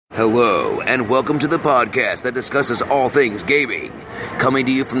Hello, and welcome to the podcast that discusses all things gaming. Coming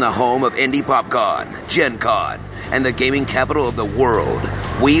to you from the home of Indie PopCon, Gen Con, and the gaming capital of the world,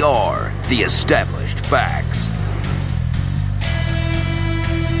 we are the Established Facts.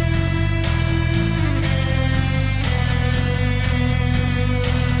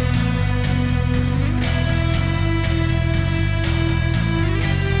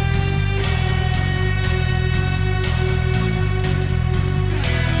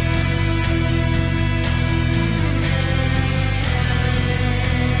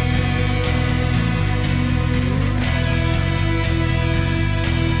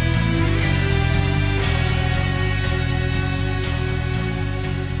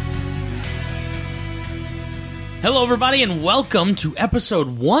 Hello, everybody, and welcome to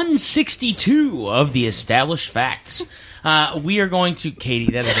episode 162 of The Established Facts. We are going to...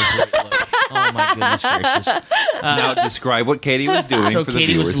 Katie, that is a great look. Oh, my goodness gracious. Now describe what Katie was doing So for the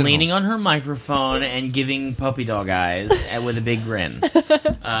Katie viewers was at leaning home. on her microphone and giving puppy dog eyes with a big grin.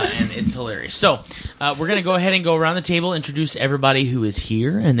 And it's hilarious. So, we're going to go ahead and go around the table, introduce everybody who is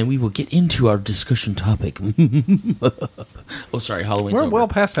here, and then we will get into our discussion topic. Oh, sorry, Halloween's We're over. well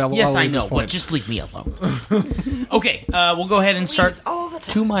past Halloween. Yes, I at this know, but point. just leave me alone. Okay, we'll go ahead and start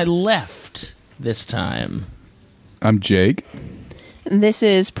to my left this time. I'm Jake. This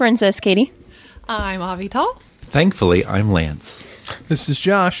is Princess Katie. I'm Avital. Thankfully, I'm Lance. This is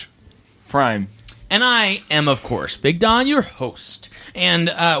Josh. Prime. And I am, of course, Big Don, your host.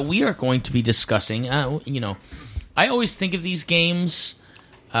 And we are going to be discussing, I always think of these games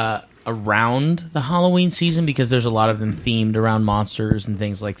around the Halloween season because there's a lot of them themed around monsters and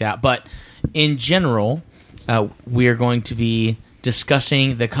things like that. But in general, we are going to be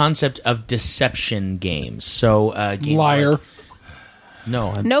discussing the concept of deception games. So, games Liar. like-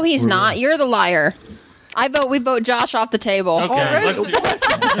 No, No, he's not. You're the liar. We vote Josh off the table. Okay, let's do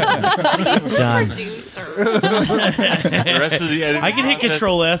John. The rest of the editing I can hit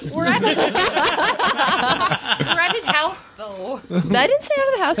Control S. We're at his house, though. I didn't say out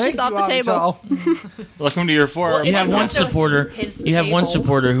of the house, just off the table. Welcome to your forum. You have one also supporter. his You have one table.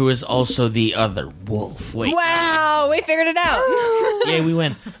 supporter who is also the other wolf. Wait, Wow, we figured it out. yay, we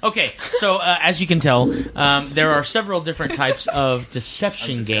win. Okay, so as you can tell, there are several different types of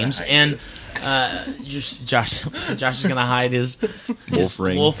deception games, and Josh is going to hide his Wolf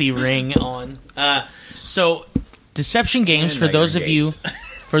ring. wolfy ring on. So, deception games for those of you.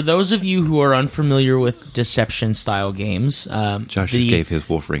 For those of you who are unfamiliar with deception-style games, Josh just gave his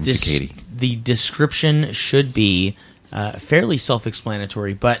wolf ring to Katie. The description should be fairly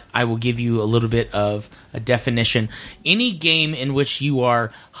self-explanatory, but I will give you a little bit of a definition. Any game in which you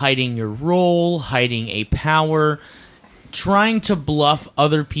are hiding your role, hiding a power, trying to bluff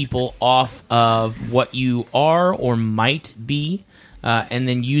other people off of what you are or might be, and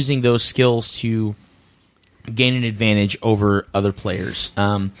then using those skills to gain an advantage over other players.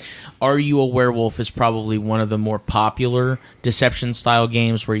 Are You a Werewolf is probably one of the more popular deception-style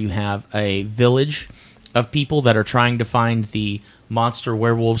games where you have a village of people that are trying to find the monster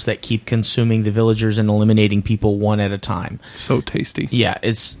werewolves that keep consuming the villagers and eliminating people one at a time. So tasty. Yeah,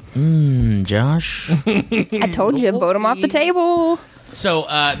 it's... Josh? I told you, vote him off the table. So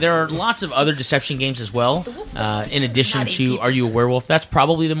there are lots of other deception games as well, in addition Not eat to people. Are You a Werewolf? That's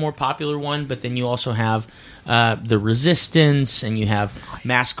probably the more popular one, but then you also have The Resistance, and you have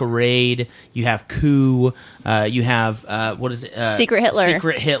Masquerade, you have Coup, you have, what is it? Secret Hitler.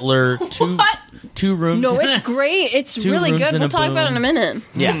 Secret Hitler. Two rooms. No, it's great. It's Two really rooms good. and We'll a talk about it in a minute.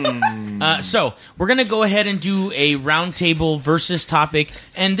 Yeah. So we're going to go ahead and do a roundtable versus topic,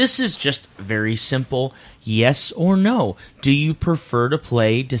 and this is just very simple. Yes or no? Do you prefer to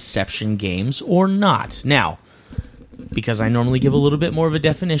play deception games or not? Now, because I normally give a little bit more of a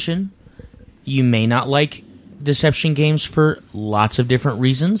definition, you may not like deception games for lots of different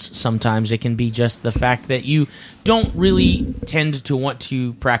reasons. Sometimes it can be just the fact that you don't really tend to want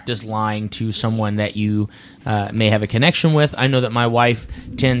to practice lying to someone that you may have a connection with. I know that my wife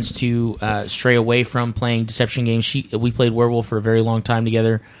tends to stray away from playing deception games. We played Werewolf for a very long time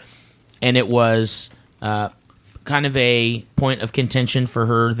together, and it was kind of a point of contention for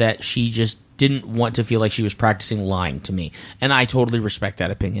her that she just didn't want to feel like she was practicing lying to me. And I totally respect that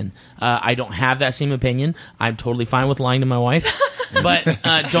opinion. I don't have that same opinion. I'm totally fine with lying to my wife. But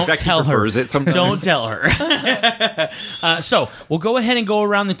don't fact, he tell her. prefers it sometimes. Don't tell her. So we'll go ahead and go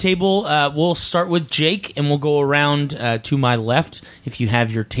around the table. We'll start with Jake, and we'll go around to my left if you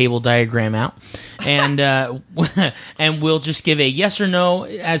have your table diagram out. And and we'll just give a yes or no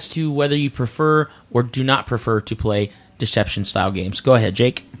as to whether you prefer or do not prefer to play deception-style games. Go ahead,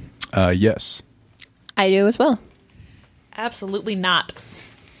 Jake. Yes. I do as well. Absolutely not.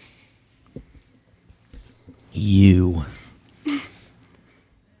 You.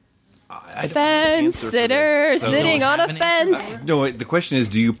 Fence sitter sitting on a fence. No, the question is,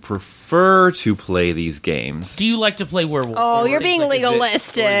 do you prefer to play these games? Do you like to play werewolf? Oh, you're being Or is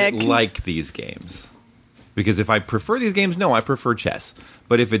legalistic. it like these games? Because if I prefer these games, no, I prefer chess.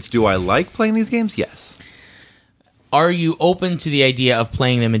 But if it's do I like playing these games, yes. Are you open to the idea of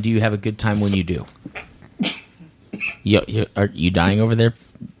playing them, and do you have a good time when you do? Are you dying over there,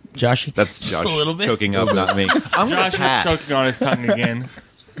 Joshy? That's Just Josh a little bit. choking up, not me. I'm going Josh to pass. is choking on his tongue again.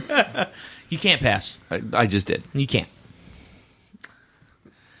 You can't pass. I just did. You can't.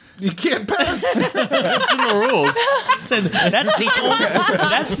 You can't pass. In the rules.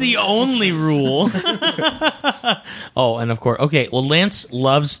 That's the only rule. Oh, and of course, okay. Well, Lance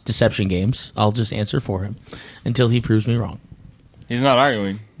loves deception games. I'll just answer for him until he proves me wrong. He's not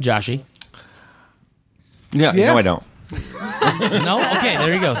arguing. Joshy, Yeah, Yeah. no, I don't. no. Okay,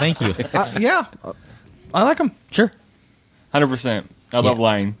 there you go. Thank you. Yeah, I like them. Sure. 100%. I love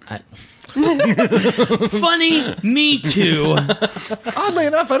lying. Funny, me too. Oddly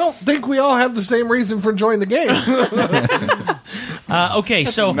enough, I don't think we all have the same reason for enjoying the game. Okay,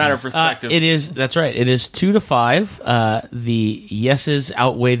 so a matter of perspective. it is. That's right. It is 2-5. The yeses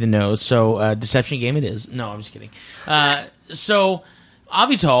outweigh the no's. So deception game. It is. No, I'm just kidding. So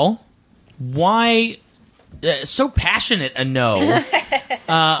Avital, why so passionate a no?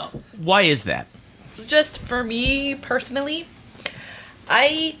 Why is that? Just for me personally,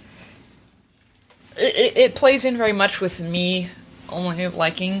 it plays in very much with me only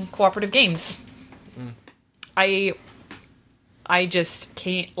liking cooperative games. I just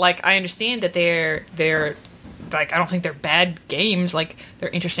can't, like, I understand that they're like, I don't think they're bad games. Like, they're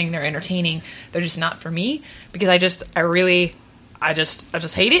interesting, they're entertaining. They're just not for me because I just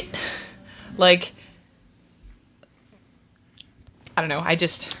hate it. Like, I don't know. I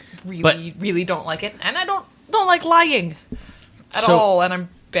just really don't like it, and I don't like lying at all, and I'm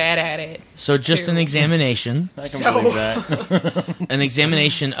bad at it. So just an examination, I can believe that. an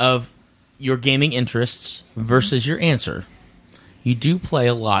examination of your gaming interests versus your answer. You do play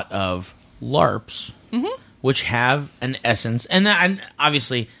a lot of LARPs, which have an essence, and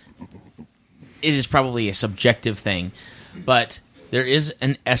obviously it is probably a subjective thing, but there is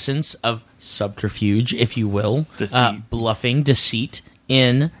an essence of subterfuge, if you will, bluffing, deceit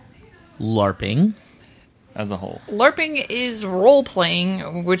in LARPing. As a whole. LARPing is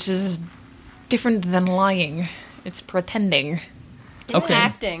role-playing, which is different than lying. It's pretending. It's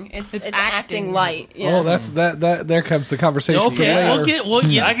acting. It's acting light. Yeah. Oh, that's that. There comes the conversation. Okay, for later. we'll get. Well,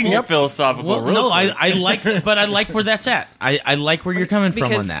 yeah, I can get philosophical Well, real no, quick. I like, but I like where that's at. I like where you're coming from on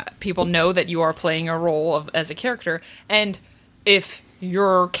Because that. people know that you are playing a role as a character, and if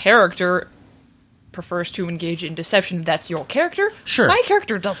your character prefers to engage in deception, that's your character. Sure. My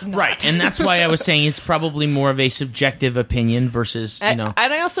character does not. Right, and that's why I was saying it's probably more of a subjective opinion versus, you know.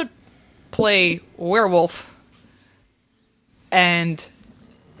 And I also play werewolf, and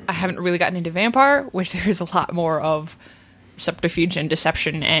I haven't really gotten into vampire, which there's a lot more of subterfuge and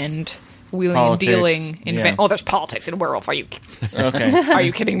deception and wheeling Politics, and dealing. yeah. There's politics in werewolf. Are you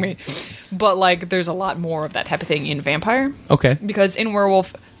Okay. kidding me? But like, there's a lot more of that type of thing in vampire. Okay. Because in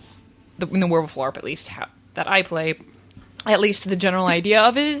werewolf, in the werewolf LARP, at least that I play, at least the general idea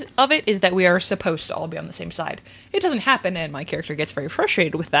of it is that we are supposed to all be on the same side. It doesn't happen, and my character gets very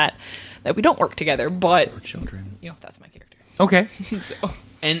frustrated with that we don't work together. But Children. that's my character. Okay. So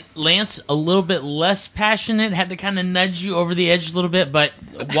And Lance, a little bit less passionate, had to kind of nudge you over the edge a little bit, but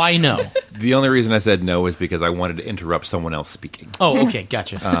why no? The only reason I said no is because I wanted to interrupt someone else speaking. Oh, okay,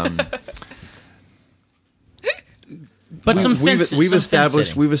 gotcha. But We've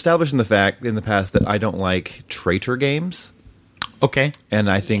established in the past that I don't like traitor games, Okay. and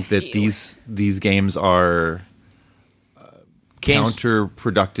I think that these games are Games,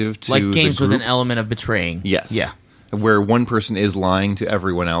 counterproductive to like games the with group. an element of betraying. Yes. Yeah. Where one person is lying to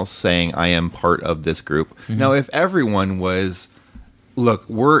everyone else, saying, I am part of this group. Now, if everyone was, look,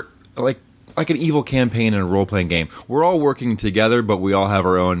 we're like an evil campaign in a role-playing game. We're all working together, but we all have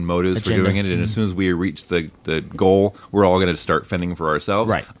our own motives Agenda. for doing it. And as soon as we reach the goal, we're all going to start fending for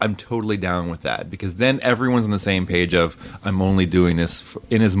ourselves. Right. I'm totally down with that, because then everyone's on the same page of, I'm only doing this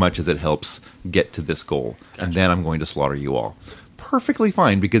in as much as it helps get to this goal. Gotcha. And then I'm going to slaughter you all. Perfectly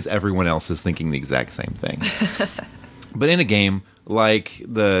fine, because everyone else is thinking the exact same thing. But in a game like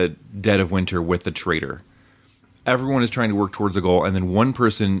the Dead of Winter with the traitor, everyone is trying to work towards a goal, and then one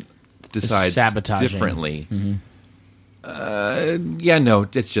person decides sabotaging. differently. Yeah, no,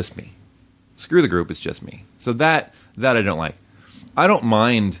 it's just me. Screw the group, it's just me. So that I don't like. I don't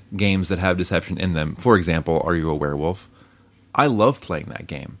mind games that have deception in them. For example, Are You a Werewolf? I love playing that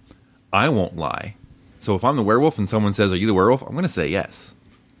game. I won't lie. So if I'm the werewolf and someone says, "Are you the werewolf?" I'm going to say yes.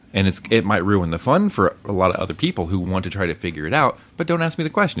 And it might ruin the fun for a lot of other people who want to try to figure it out, but don't ask me the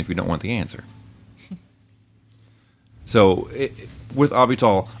question if you don't want the answer. So with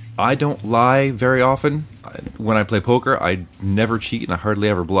Avital, I don't lie very often. When I play poker, I never cheat and I hardly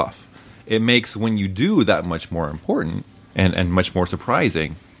ever bluff. It makes when you do that much more important and much more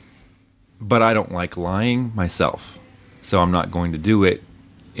surprising. But I don't like lying myself. So I'm not going to do it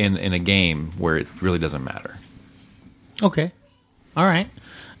in a game where it really doesn't matter. Okay. All right.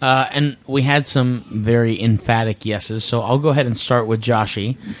 And we had some very emphatic yeses, so I'll go ahead and start with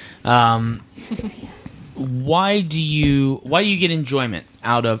Joshi. Why do you get enjoyment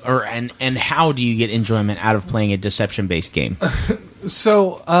out of, and how do you get enjoyment out of playing a deception-based game?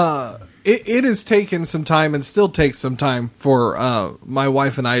 So, it has taken some time and still takes some time for my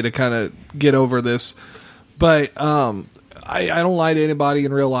wife and I to kind of get over this. But I don't lie to anybody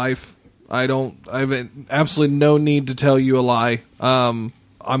in real life. I have absolutely no need to tell you a lie.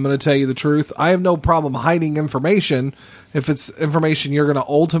 I'm going to tell you the truth. I have no problem hiding information if it's information you're going to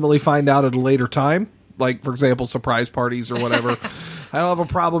ultimately find out at a later time. Like, for example, surprise parties or whatever. I don't have a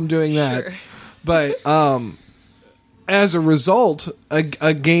problem doing that. Sure. But as a result,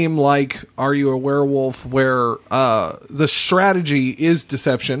 a game like Are You a Werewolf, where the strategy is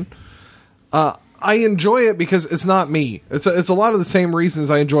deception, I enjoy it because it's not me. It's a lot of the same reasons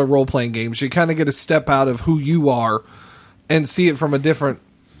I enjoy role-playing games. You kind of get a step out of who you are and see it from a different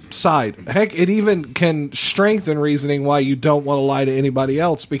side. Heck, it even can strengthen reasoning why you don't want to lie to anybody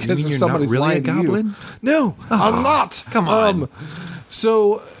else, because if somebody's really lying to you. No, I'm not. Come on.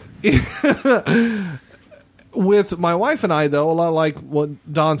 So with my wife and I, though, a lot like what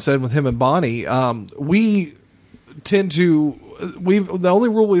Don said with him and Bonnie, we tend to... the only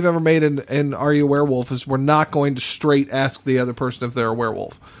rule we've ever made in Are You a Werewolf is we're not going to straight ask the other person if they're a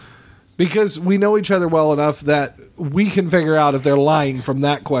werewolf. Because we know each other well enough that we can figure out if they're lying from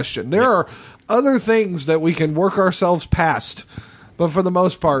that question. There are other things that we can work ourselves past, but for the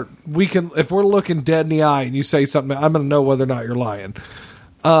most part, we can. If we're looking dead in the eye and you say something, I'm going to know whether or not you're lying.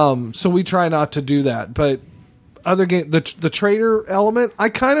 So we try not to do that. But other game, the traitor element, I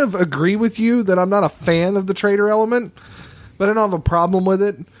kind of agree with you that I'm not a fan of the traitor element, but I don't have a problem with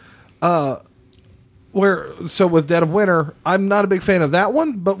it. So with Dead of Winter, I'm not a big fan of that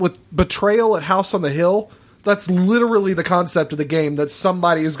one, but with Betrayal at House on the Hill, that's literally the concept of the game, that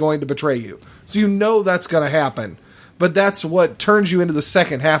somebody is going to betray you. So you know that's going to happen. But that's what turns you into the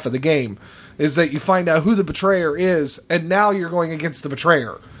second half of the game, is that you find out who the betrayer is, and now you're going against the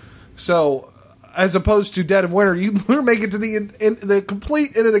betrayer. So, as opposed to Dead of Winter, you literally make it to the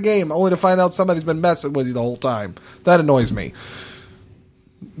complete end of the game, only to find out somebody's been messing with you the whole time. That annoys me.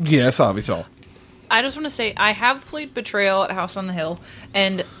 Yes, Avital. I just want to say, I have played Betrayal at House on the Hill,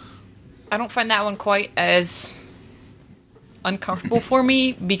 and I don't find that one quite as uncomfortable for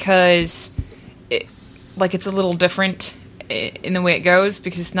me, because it's a little different in the way it goes,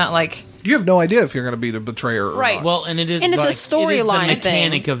 because it's not like... You have no idea if you're going to be the betrayer or right. not. Well, and it's a storyline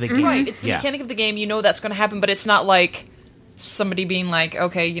mechanic of the game. Right, it's the mechanic of the game. You know that's going to happen, but it's not like somebody being like,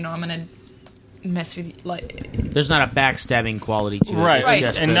 okay, I'm going to mess with you. Like, there's not a backstabbing quality to it. Right. It's right.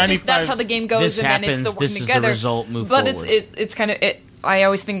 just And that's how the game goes, this and happens, then it's the working this is together. the result, move but forward. it's kind of it. I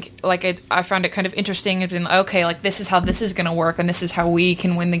always think I found it kind of interesting. And okay, like this is how this is going to work, and this is how we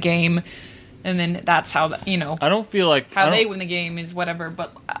can win the game, and then that's how I don't feel like how they win the game is whatever.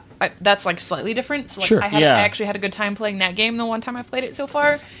 But that's like slightly different. So like Sure. I actually had a good time playing that game the one time I've played it so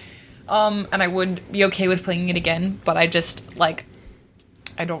far, and I would be okay with playing it again. But I just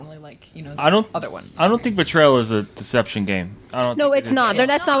I don't really like the other one. I don't think Betrayal is a deception game. No, it's not.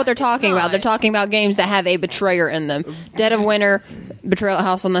 That's not what they're talking about. They're talking about games that have a betrayer in them. Dead of Winter, Betrayal at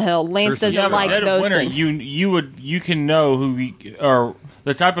House on the Hill. Lance doesn't like Dead of those Winter, things. You can know or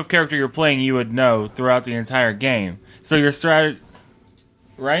the type of character you're playing. You would know throughout the entire game. So your strategy,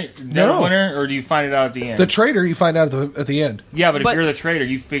 right? Dead of Winter, or do you find it out at the end? The traitor, you find out at the end. Yeah, but if you're the traitor,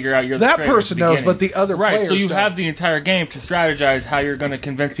 you figure out you're the that traitor. That person knows, but the other right. players So you don't. have the entire game to strategize how you're going to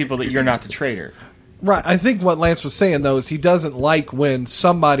convince people that you're not the traitor. Right. I think what Lance was saying, though, is he doesn't like when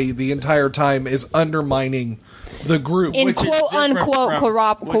somebody the entire time is undermining the group. In quote-unquote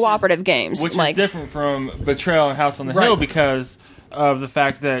cooperative games. Which is different from Betrayal and House on the Hill because of the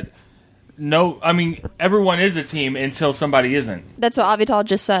fact that everyone is a team until somebody isn't. That's what Avital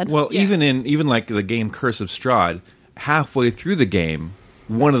just said. Well, even like the game Curse of Strahd, halfway through the game,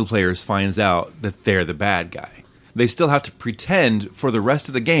 one of the players finds out that they're the bad guy. They still have to pretend for the rest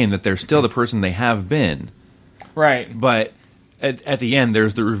of the game that they're still the person they have been. Right. But at the end,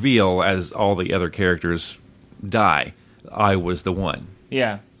 there's the reveal as all the other characters die. I was the one.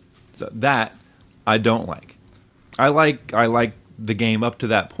 Yeah. So that I don't like. I like the game up to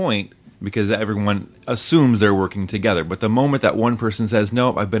that point because everyone assumes they're working together. But the moment that one person says,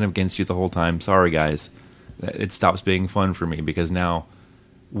 "Nope, I've been against you the whole time. Sorry, guys," it stops being fun for me because now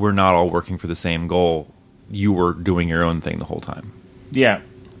we're not all working for the same goal. You were doing your own thing the whole time. Yeah.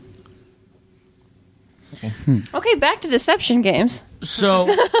 Okay, back to deception games.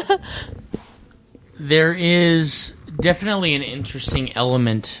 So there is definitely an interesting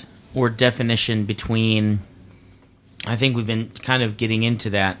element or definition between. I think we've been kind of getting into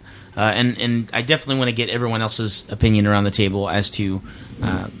that, and I definitely want to get everyone else's opinion around the table as to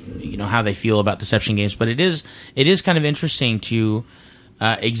how they feel about deception games. But it is kind of interesting to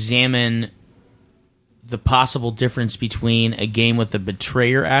examine the possible difference between a game with a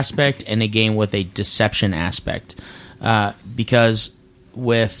betrayer aspect and a game with a deception aspect. Because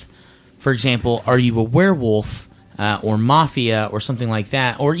with, for example, are you a werewolf or mafia or something like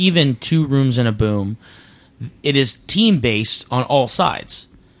that, or even Two Rooms and a Boom, it is team-based on all sides.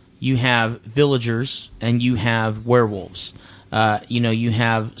 You have villagers and you have werewolves. You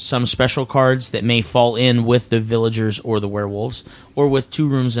have some special cards that may fall in with the villagers or the werewolves, or with Two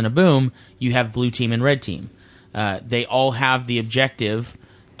Rooms and a Boom, you have blue team and red team. They all have the objective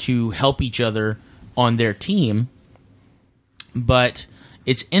to help each other on their team, but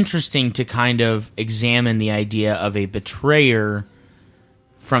it's interesting to kind of examine the idea of a betrayer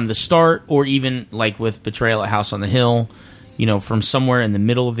from the start, or even like with Betrayal at House on the Hill, from somewhere in the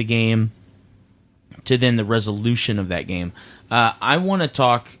middle of the game to then the resolution of that game. I want to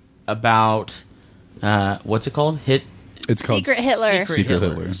talk about what's it called? It's called Secret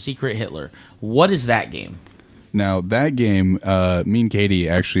Hitler. Secret Hitler. What is that game? Now, that game, me and Katie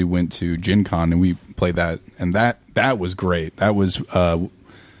actually went to Gen Con and we played that, and that was great. That was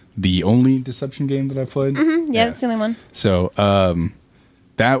the only deception game that I played. Mm-hmm. Yeah, that's the only one. So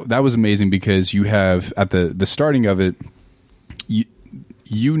that was amazing because you have, at the starting of it,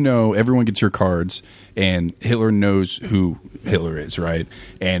 everyone gets your cards, and Hitler knows who Hitler is, right?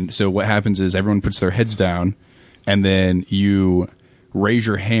 And so what happens is everyone puts their heads down, and then you raise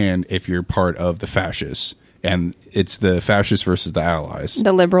your hand if you're part of the fascists. And it's the fascists versus the Allies.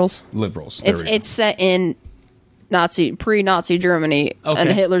 The liberals. Liberals. It's set in pre-Nazi Germany, and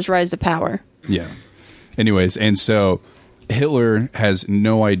Hitler's rise to power. Yeah. Anyways, and so Hitler has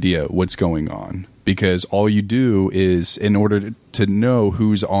no idea what's going on, because all you do is, in order to know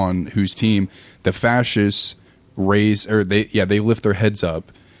who's on whose team, the fascists they lift their heads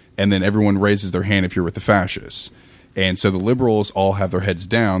up, and then everyone raises their hand if you're with the fascists. And so the liberals all have their heads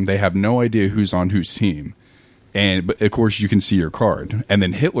down. They have no idea who's on whose team. But of course you can see your card. And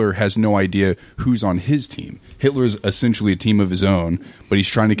then Hitler has no idea who's on his team. Hitler's essentially a team of his own, but he's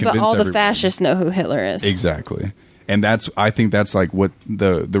trying to convince everyone. But all the fascists know who Hitler is. Exactly. And I think that's like what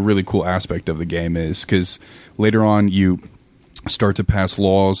the really cool aspect of the game is, because later on you start to pass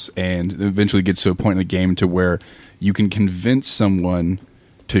laws, and eventually gets to a point in the game to where you can convince someone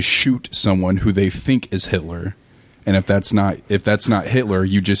to shoot someone who they think is Hitler. And if that's not Hitler,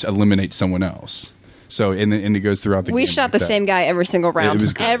 you just eliminate someone else. So and it goes throughout the game. We shot the same guy every single round. It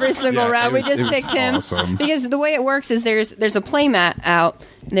was good. Every single round, we just picked him. Awesome. Because the way it works is there's a playmat out.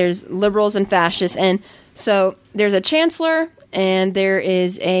 There's liberals and fascists, and so there's a chancellor, and there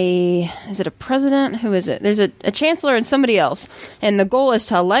is is it a president? Who is it? There's a chancellor and somebody else, and the goal is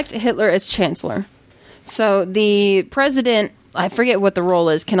to elect Hitler as chancellor. So the president, I forget what the role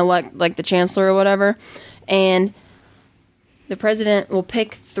is, can elect like the chancellor or whatever, and the president will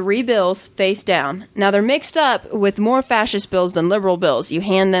pick 3 bills face down. Now, they're mixed up with more fascist bills than liberal bills. You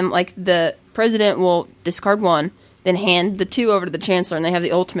hand them, like, the president will discard 1, then hand the 2 over to the chancellor, and they have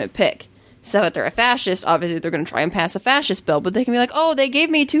the ultimate pick. So if they're a fascist, obviously they're going to try and pass a fascist bill, but they can be like, oh, they gave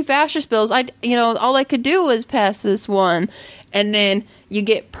me 2 fascist bills. All I could do was pass this one. And then you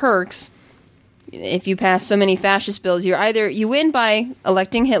get perks. If you pass so many fascist bills, you win by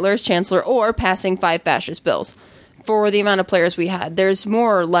electing Hitler as chancellor or passing 5 fascist bills. For the amount of players we had, there's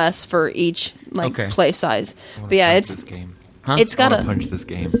more or less for each play size. But yeah, it's got to punch this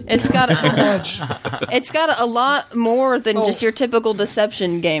game. It's got it's got a lot more than just your typical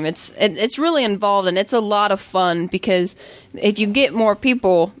deception game. It's really involved, and it's a lot of fun, because if you get more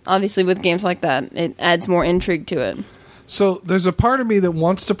people, obviously with games like that, it adds more intrigue to it. So there's a part of me that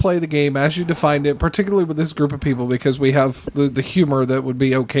wants to play the game as you defined it, particularly with this group of people, because we have the humor that would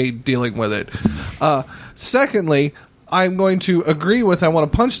be okay dealing with it. Secondly, I'm going to agree with I want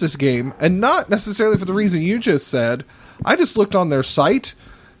to punch this game, and not necessarily for the reason you just said. I just looked on their site.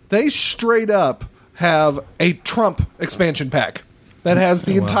 They straight up have a Trump expansion pack that has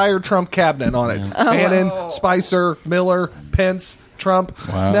the entire Trump cabinet on it. Bannon, Spicer, Miller, Pence, Trump.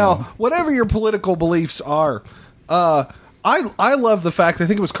 Wow. Now, whatever your political beliefs are, I love the fact, I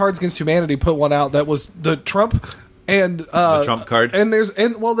think it was Cards Against Humanity put one out that was the Trump and The Trump card? and there's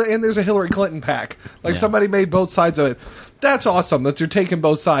a Hillary Clinton pack. Like somebody made both sides of it. That's awesome that you're taking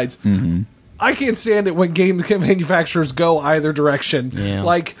both sides. Mm-hmm. I can't stand it when game manufacturers go either direction. Yeah.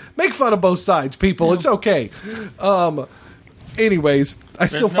 Like, make fun of both sides, people. It's okay. Anyways, I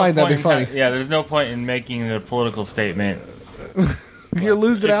still find that to be funny. There's no point in making a political statement. You're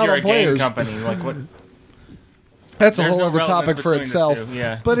losing If out you're on a game players. company, like what? That's a There's whole no other relevance topic for between the itself. two,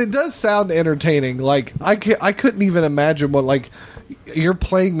 yeah. But it does sound entertaining. Like I couldn't even imagine what, like, you're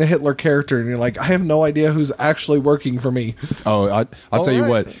playing the Hitler character and you're like, I have no idea who's actually working for me. Oh, I'll tell you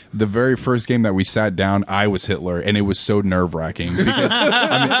right. what. The very first game that we sat down, I was Hitler, and it was so nerve wracking because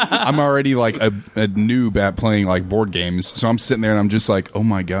I'm already like a noob at playing like board games. So I'm sitting there and I'm just like, oh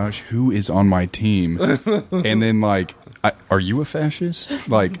my gosh, who is on my team? And then like, are you a fascist?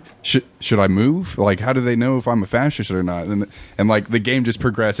 Like, should I move? Like, how do they know if I'm a fascist or not? And like the game just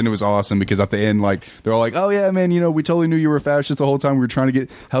progressed, and it was awesome because at the end, like they're all like, "Oh yeah, man, we totally knew you were a fascist the whole time. We were trying to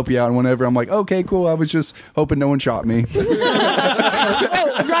help you out and whatever." I'm like, "Okay, cool. I was just hoping no one shot me."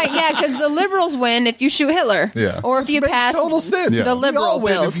 Oh, right, yeah, because the liberals win if you shoot Hitler. Yeah. Or if you Makes pass total sense. Yeah. the We liberal all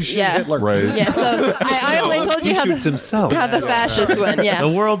win if bills. you shoot Yeah. Hitler. Right. Yeah, so I only told you He how shoots himself. how the fascists win. Yeah. The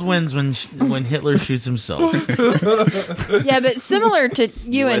world wins when Hitler shoots himself. Yeah, but similar to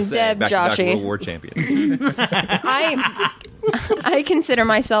you and USA, Deb, back-to-back Joshy, World War champions. I consider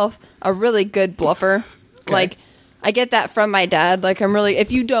myself a really good bluffer. Like, I get that from my dad. Like, I'm really,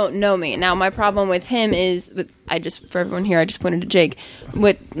 if you don't know me. Now, my problem with him is, for everyone here, I just pointed to Jake.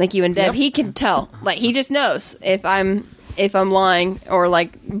 With, like you and Deb, he can tell. Like, he just knows if I'm lying or,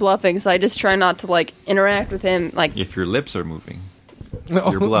 like, bluffing. So I just try not to, like, interact with him. Like, If your lips are moving,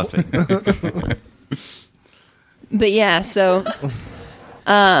 you're bluffing. but yeah, so,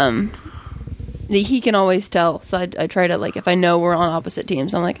 he can always tell. So I try to, like, if I know we're on opposite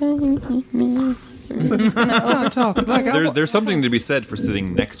teams, I'm like, There's something to be said for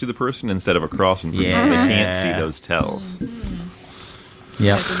sitting next to the person instead of across from the person. Yeah. They can't see those tells.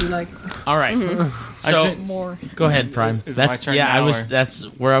 Yep. Like All right. So more. go ahead, Prime. Is it my turn now, or- That's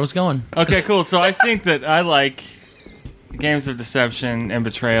where I was going. Okay, cool. So I think that I like games of deception and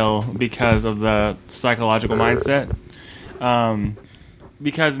betrayal because of the psychological mindset.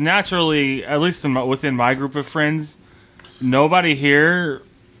 Because naturally, at least within my group of friends, nobody here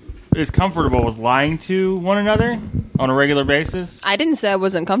is comfortable with lying to one another on a regular basis. I didn't say I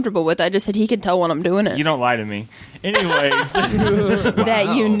wasn't comfortable with it. I just said he could tell when I'm doing it. You don't lie to me. Anyways,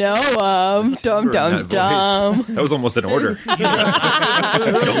 That you know of. Dum, dum, dum. That was almost an order. You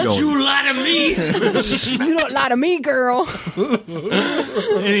lie to me. You don't lie to me, girl.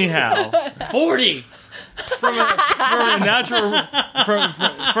 anyhow, 40. from a natural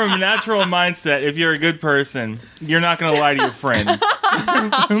mindset, if you're a good person, you're not going to lie to your friends.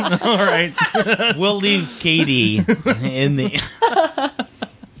 All right. We'll leave Katie in the.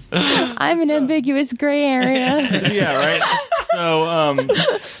 I'm an ambiguous gray area. Yeah, right.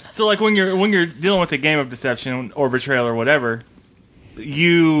 So like when you're dealing with a game of deception or betrayal or whatever,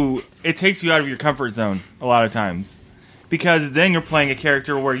 it takes you out of your comfort zone a lot of times, because then you're playing a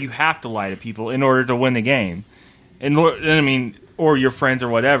character where you have to lie to people in order to win the game, or your friends or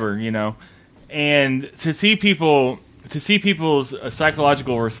whatever, and to see people's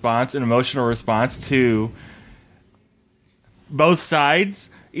psychological response and emotional response to both sides.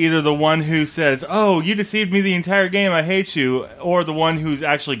 Either the one who says, "Oh, you deceived me the entire game, I hate you," or the one who's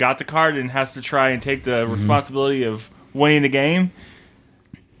actually got the card and has to try and take the responsibility of winning the game.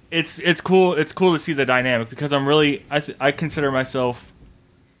 It's cool. It's cool to see the dynamic, because I consider myself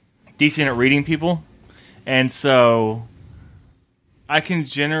decent at reading people, and so I can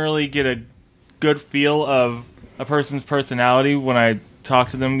generally get a good feel of a person's personality when I talk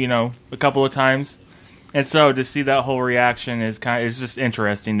to them, a couple of times. And so to see that whole reaction is just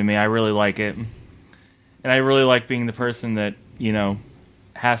interesting to me. I really like it. And I really like being the person that,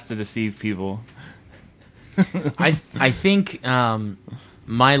 has to deceive people. I think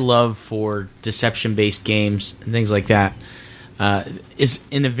my love for deception-based games and things like that is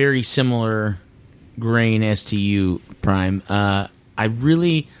in a very similar grain as to you, Prime. I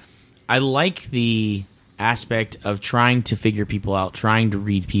like the aspect of trying to figure people out, trying to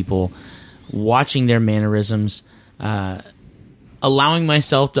read people, watching their mannerisms, allowing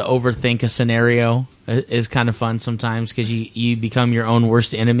myself to overthink a scenario is kind of fun sometimes, because you become your own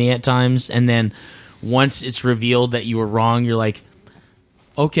worst enemy at times, and then once it's revealed that you were wrong, you're like,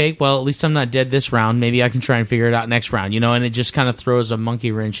 okay, well, at least I'm not dead this round. Maybe I can try and figure it out next round, and it just kind of throws a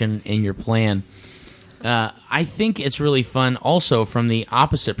monkey wrench in your plan. I think it's really fun also from the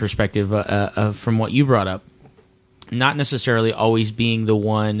opposite perspective from what you brought up. Not necessarily always being the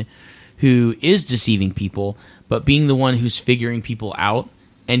one who is deceiving people, but being the one who's figuring people out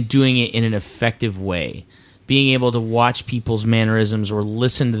and doing it in an effective way. Being able to watch people's mannerisms or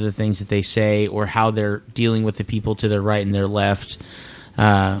listen to the things that they say or how they're dealing with the people to their right and their left.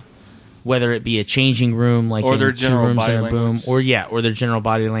 Whether it be a changing room, like or in their 2 general rooms body in a boom, language. or their general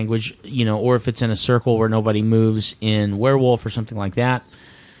body language, or if it's in a circle where nobody moves in Werewolf or something like that.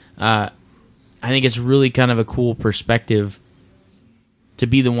 I think it's really kind of a cool perspective to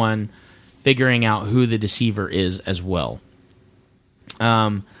be the one figuring out who the deceiver is as well.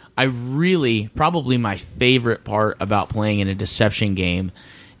 Probably my favorite part about playing in a deception game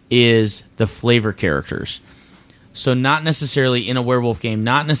is the flavor characters. So not necessarily in a werewolf game,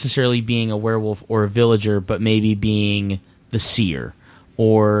 not necessarily being a werewolf or a villager, but maybe being the seer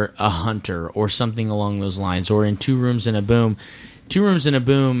or a hunter or something along those lines. Or in 2 Rooms in a Boom. 2 Rooms in a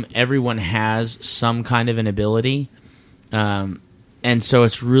Boom, everyone has some kind of an ability. And so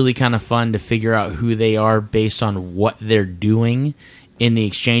it's really kind of fun to figure out who they are based on what they're doing in the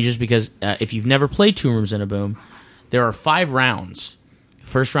exchanges. Because if you've never played 2 Rooms in a Boom, there are 5 rounds.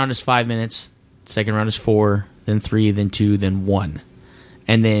 First round is 5 minutes. Second round is 4. Then 3, then 2, then 1.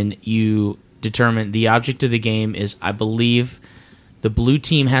 And then you determine the object of the game is, I believe, the blue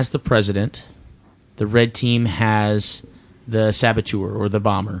team has the president, the red team has the saboteur or the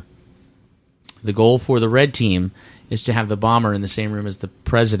bomber. The goal for the red team is to have the bomber in the same room as the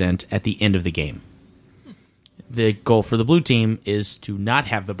president at the end of the game. The goal for the blue team is to not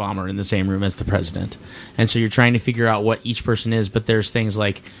have the bomber in the same room as the president. And so you're trying to figure out what each person is, but there's things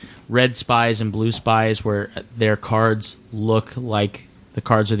like red spies and blue spies where their cards look like the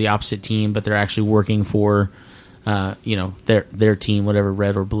cards of the opposite team, but they're actually working for their team, whatever,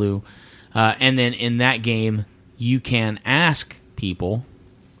 red or blue. And then in that game, you can ask people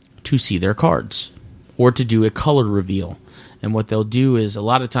to see their cards or to do a color reveal. And what they'll do is, a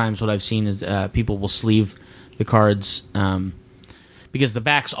lot of times what I've seen is people will sleeve the cards because the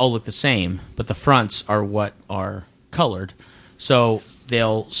backs all look the same, but the fronts are what are colored. So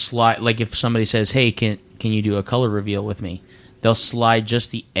they'll slide, like if somebody says, hey, can you do a color reveal with me? They'll slide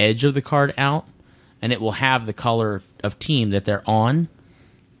just the edge of the card out, and it will have the color of team that they're on.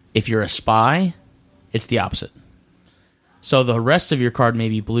 If you're a spy, it's the opposite. So the rest of your card may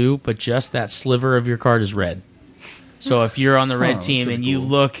be blue, but just that sliver of your card is red. So if you're on the red team and you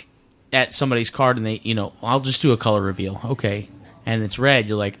look at somebody's card and they, I'll just do a color reveal. Okay. And it's red.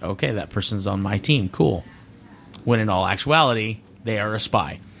 You're like, okay, that person's on my team. Cool. When in all actuality, they are a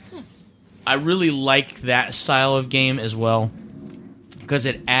spy. I really like that style of game as well because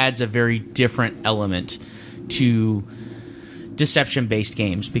it adds a very different element to deception-based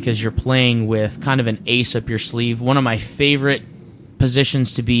games because you're playing with kind of an ace up your sleeve. One of my favorite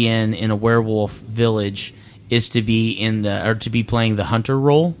positions to be in a werewolf village is to be playing the hunter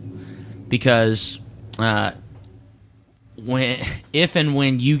role because if and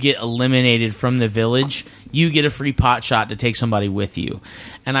when you get eliminated from the village, you get a free pot shot to take somebody with you.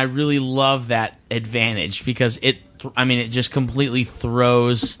 And I really love that advantage because it just completely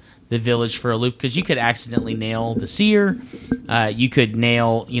throws the village for a loop because you could accidentally nail the seer, you could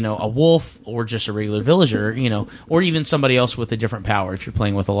nail, a wolf or just a regular villager, or even somebody else with a different power if you're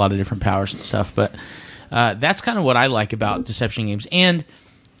playing with a lot of different powers and stuff. But that's kind of what I like about deception games. And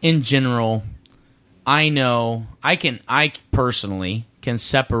in general, I personally can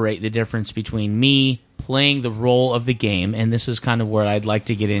separate the difference between me playing the role of the game, and this is kind of where I'd like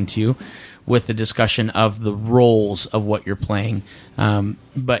to get into with the discussion of the roles of what you're playing.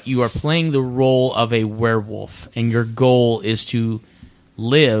 But you are playing the role of a werewolf, and your goal is to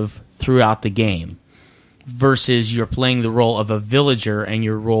live throughout the game, versus you're playing the role of a villager, and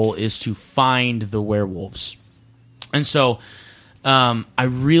your role is to find the werewolves. And so I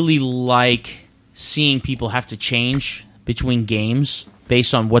really like seeing people have to change between games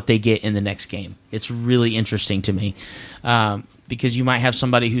based on what they get in the next game. It's really interesting to me because you might have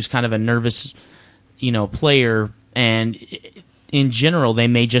somebody who's kind of a nervous, player, and in general they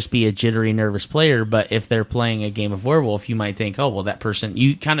may just be a jittery, nervous player. But if they're playing a game of werewolf, you might think, oh, well, that person.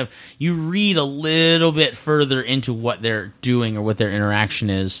 You read a little bit further into what they're doing or what their interaction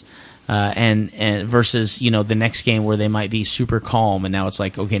is, and versus the next game where they might be super calm, and now it's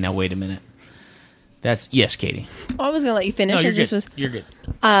like, okay, now wait a minute. Yes, Katie. I was going to let you finish. No, you're good. You're good.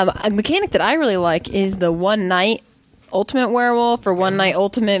 A mechanic that I really like is the one night ultimate werewolf or one night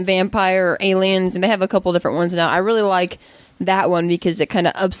ultimate vampire or aliens, and they have a couple different ones now. I really like that one because it kind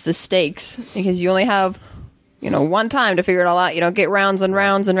of ups the stakes because you only have one time to figure it all out. You don't get rounds and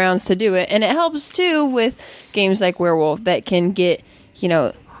rounds and rounds to do it. And it helps, too, with games like Werewolf that can get,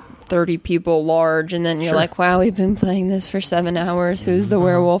 30 people large, and then you're like, wow, we've been playing this for 7 hours. Who's the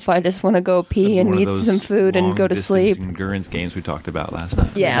werewolf? I just want to go pee and eat some food and go to sleep. Endurance games we talked about last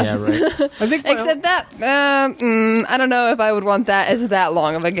night. Yeah, right. I think except that, I don't know if I would want that as that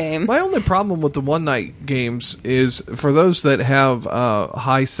long of a game. my only problem with the one night games is for those that have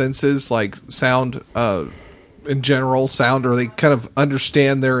high senses, like sound in general, sound, or they kind of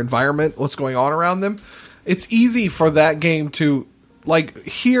understand their environment, what's going on around them. It's easy for that game to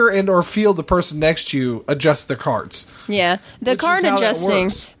hear and or feel the person next to you adjust their cards. Yeah, the Which card is how that adjusting.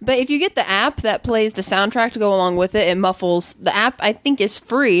 works. But if you get the app that plays the soundtrack to go along with it, it muffles. The app, I think, is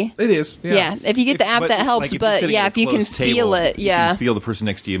free. It is. Yeah, if you get the app, that helps. Like, if you're But sitting yeah, at a if you can closed table, feel it, you yeah. can feel the person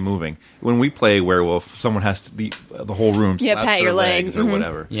next to you moving. When we play Werewolf, someone has to the whole room Yeah, slaps pat their your leg. legs or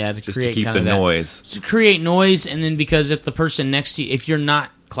whatever. Yeah, to just create to keep kind the of that- noise. To create noise, and then because if the person next to you, if you're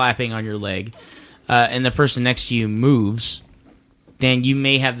not clapping on your leg, and the person next to you moves, then you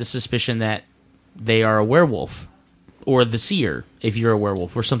may have the suspicion that they are a werewolf, or the seer, if you're a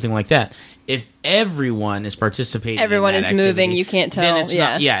werewolf, or something like that. If everyone is participating, Everyone in that is moving, activity, you can't then tell, it's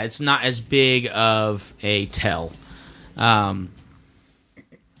yeah. not, it's not as big of a tell. So,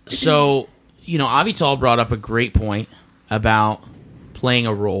 Avital brought up a great point about playing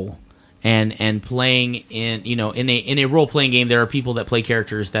a role. And playing in a role playing game, there are people that play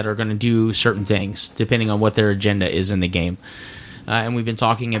characters that are going to do certain things depending on what their agenda is in the game. And we've been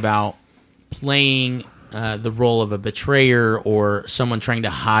talking about playing the role of a betrayer or someone trying to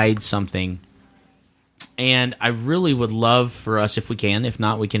hide something. And I really would love for us, if we can, if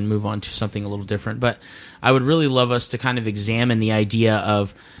not, we can move on to something a little different. But I would really love us to kind of examine the idea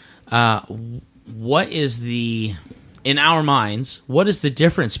of what is the, in our minds, what is the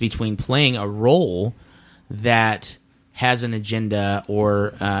difference between playing a role that has an agenda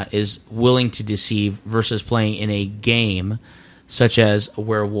or is willing to deceive versus playing in a game such as a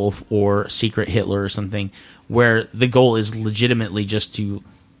werewolf or Secret Hitler or something, where the goal is legitimately just to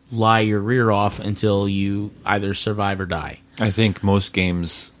lie your rear off until you either survive or die. I think most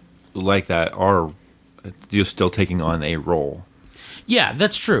games like that are you're still taking on a role. Yeah,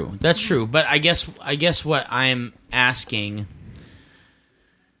 that's true. That's true. But I guess what I'm asking,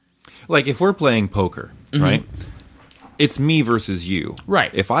 like if we're playing poker, right? It's me versus you.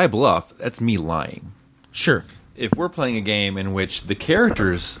 Right. If I bluff, that's me lying. sure. If we're playing a game in which the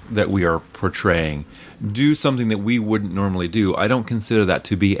characters that we are portraying do something that we wouldn't normally do, I don't consider that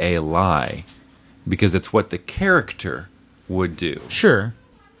to be a lie because it's what the character would do. Sure.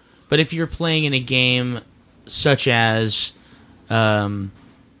 But if you're playing in a game such as Are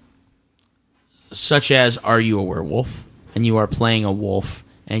You a Werewolf? And you are playing a wolf,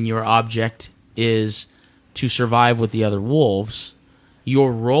 and your object is to survive with the other wolves,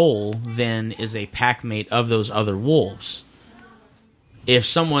 your role then is a packmate of those other wolves. If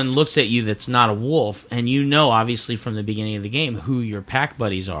someone looks at you that's not a wolf, and you know obviously from the beginning of the game who your pack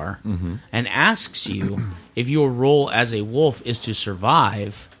buddies are, and asks you if your role as a wolf is to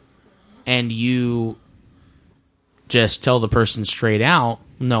survive, and you just tell the person straight out,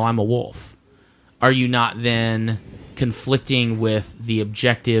 no, I'm a wolf, are you not then conflicting with the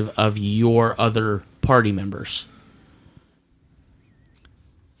objective of your other party members?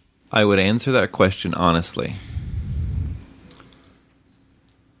 I would answer that question honestly.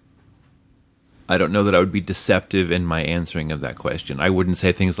 I don't know that I would be deceptive in my answering of that question. I wouldn't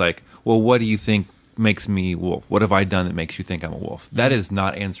say things like, well, what do you think makes me wolf? What have I done that makes you think I'm a wolf? That is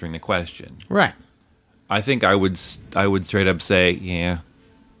not answering the question. Right. I think I would straight up say, yeah.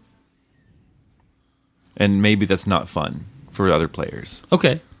 And maybe that's not fun for other players.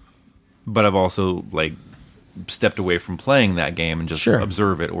 Okay. But I've also stepped away from playing that game and just Sure.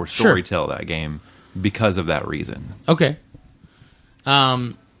 observe it or Sure. storytell that game because of that reason. Okay.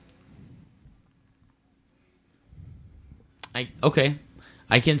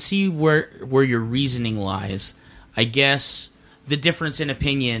 I can see where your reasoning lies. I guess the difference in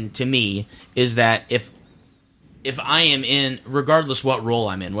opinion to me is that if I am in, regardless what role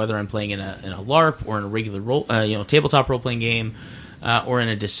I'm in, whether I'm playing in a LARP or in a regular role, tabletop role playing game, or in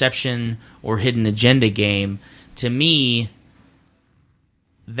a deception or hidden agenda game, to me,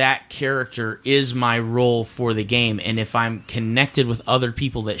 that character is my role for the game. And if I'm connected with other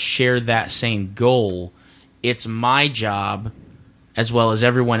people that share that same goal, it's my job, as well as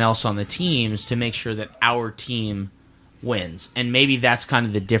everyone else on the teams, to make sure that our team wins. And maybe that's kind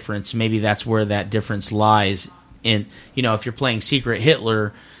of the difference. Maybe that's where that difference lies. In, if you're playing Secret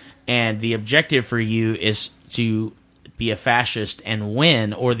Hitler and the objective for you is to be a fascist and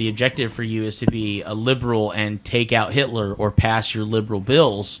win, or the objective for you is to be a liberal and take out Hitler or pass your liberal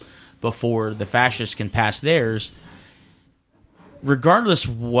bills before the fascists can pass theirs, regardless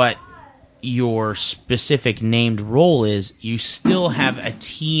what your specific named role is, you still have a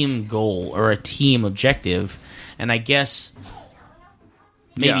team goal or a team objective. And I guess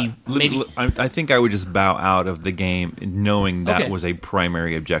maybe I think I would just bow out of the game knowing that was a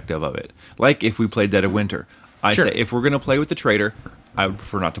primary objective of it. Like if we played Dead of Winter, I say if we're going to play with the traitor, I would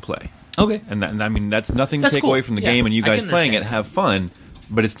prefer not to play. Okay. And I mean, that's nothing to take cool. away from the Yeah, game, and you I guys can playing it understand. have fun,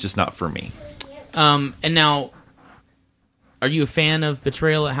 but it's just not for me. And now, are you a fan of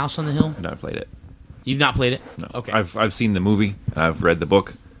Betrayal at House on the Hill? I've not played it. You've not played it? No. Okay. I've seen the movie, and I've read the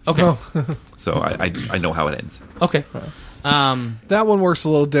book, Okay. so I know how it ends. Okay. That one works a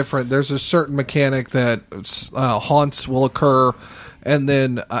little different. There's a certain mechanic that haunts will occur, and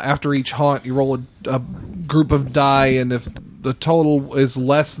then after each haunt, you roll a group of die, and if the total is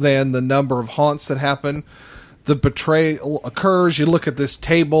less than the number of haunts that happen, the betrayal occurs. You look at this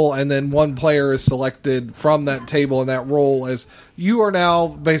table, and then one player is selected from that table and that role as you are now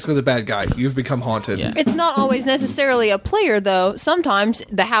basically the bad guy. You've become haunted. Yeah. It's not always necessarily a player, though. Sometimes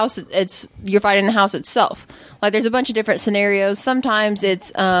the house, you're fighting the house itself. Like, there's a bunch of different scenarios. Sometimes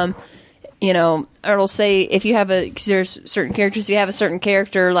it's, it'll say if you have because there's certain characters, if you have a certain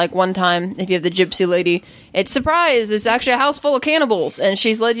character, like one time, if you have the gypsy lady, it's surprise, it's actually a house full of cannibals, and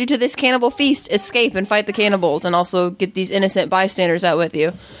she's led you to this cannibal feast, escape and fight the cannibals, and also get these innocent bystanders out with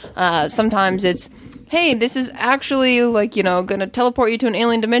you. Sometimes it's, hey, this is actually, going to teleport you to an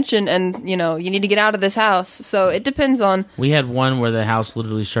alien dimension, and, you need to get out of this house. So it depends on... We had one where the house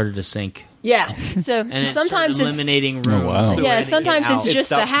literally started to sink. Yeah. So And it sometimes started it's... eliminating rooms. wow. so we Yeah, had to get sometimes out. it's It just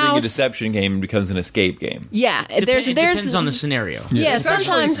the stops being a house. deception game and becomes an escape game. Yeah, It there's depends on the scenario. Yeah, It's actually-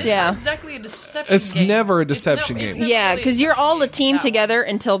 sometimes, yeah. Exactly a deception It's game. never a deception It's game. never Yeah, really because you're all a team that way. together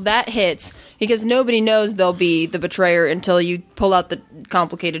until that hits, because nobody knows they'll be the betrayer until you pull out the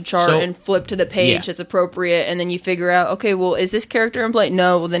complicated chart So- and flip to the page Yeah. that's appropriate, and then you figure out, okay, well, is this character in play?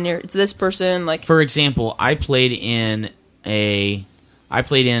 No, well, then it's this person. Like, For example, I played in a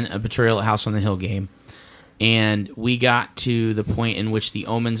Betrayal at House on the Hill game, and we got to the point in which the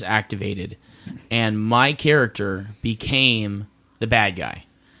omens activated, and my character became the bad guy,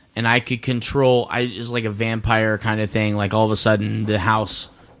 and I could control. It was like a vampire kind of thing. Like all of a sudden, the house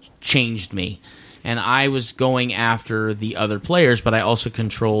changed me, and I was going after the other players, but I also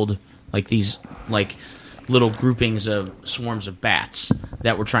controlled these little groupings of swarms of bats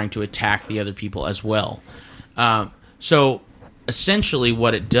that were trying to attack the other people as well. So essentially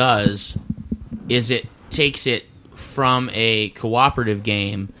what it does is it takes it from a cooperative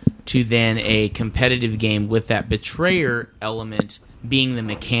game to then a competitive game with that betrayer element being the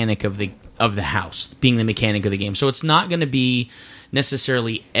mechanic of the house, being the mechanic of the game. So it's not going to be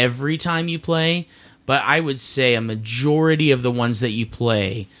necessarily every time you play, but I would say a majority of the ones that you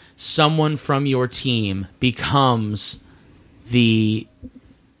play, someone from your team becomes the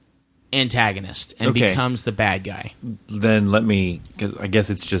antagonist and Okay. becomes the bad guy. Then because I guess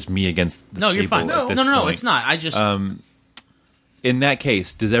it's just me against the No, you're table fine. at this No, point. it's not. I just In that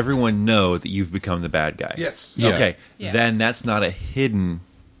case, does everyone know that you've become the bad guy? Yes. Yeah. Okay, Yeah. then that's not a hidden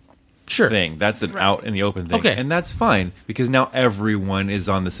sure. thing. That's an out in the open thing. Okay. And that's fine because now everyone is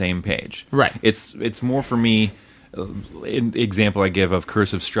on the same page. Right. It's more for me, in the example I give of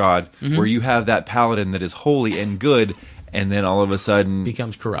Curse of Strahd, Mm-hmm. where you have that paladin that is holy and good, and then all of a sudden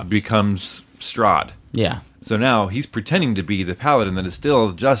Becomes corrupt. becomes Strahd. Yeah. So now he's pretending to be the paladin that is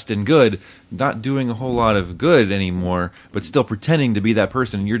still just and good, not doing a whole lot of good anymore, but still pretending to be that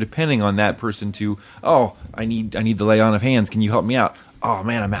person. And you're depending on that person to, oh, I need the lay on of hands. Can you help me out? Oh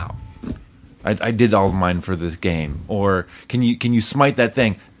man, I'm out. I did all of mine for this game. Or can you smite that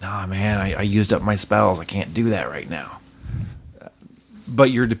thing? Nah, man, I used up my spells. I can't do that right now. But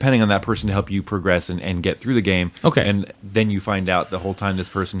you're depending on that person to help you progress and get through the game. Okay. And then you find out the whole time this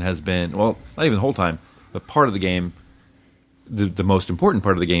person has been, well, not even the whole time, but part of the game, the most important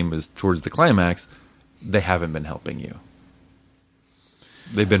part of the game is towards the climax, they haven't been helping you.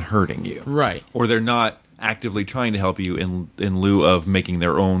 They've been hurting you. Right. Or they're not actively trying to help you in lieu of making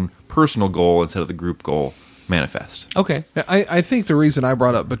their own personal goal instead of the group goal manifest. Okay. I think the reason I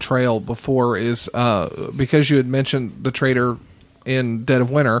brought up Betrayal before is because you had mentioned the traitor in Dead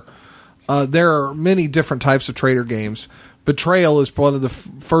of Winter. There are many different types of traitor games. Betrayal is one of the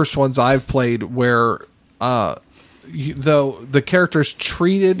first ones I've played where, though the character's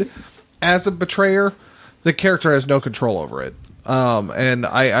treated as a betrayer, the character has no control over it. And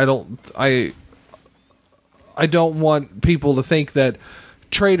I don't want people to think that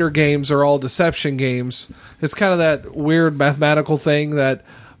trader games are all deception games. It's kind of that weird mathematical thing that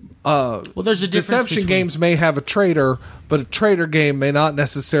Well, there's a difference deception between... games may have a trader, but a trader game may not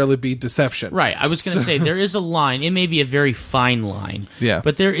necessarily be deception. Right. I was going to say, there is a line. It may be a very fine line. Yeah.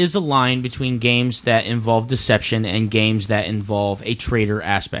 But there is a line between games that involve deception and games that involve a trader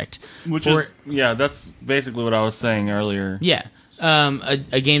aspect. That's basically what I was saying earlier. Yeah.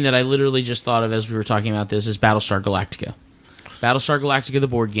 A game that I literally just thought of as we were talking about this is Battlestar Galactica. Battlestar Galactica, the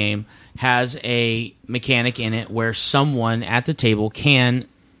board game, has a mechanic in it where someone at the table can,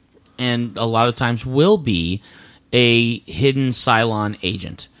 and a lot of times will be, a hidden Cylon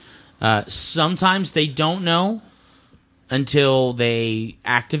agent. Sometimes they don't know until they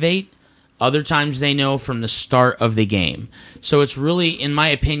activate. Other times they know from the start of the game. So it's really, in my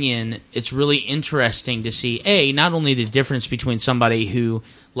opinion, it's really interesting to see, not only the difference between somebody who,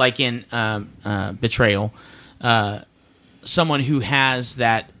 like in Betrayal, someone who has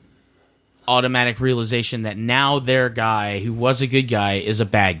that automatic realization that now their guy, who was a good guy, is a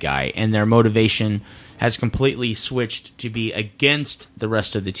bad guy, and their motivation has completely switched to be against the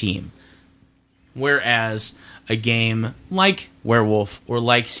rest of the team. Whereas a game like Werewolf or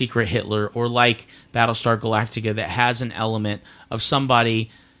like Secret Hitler or like Battlestar Galactica that has an element of somebody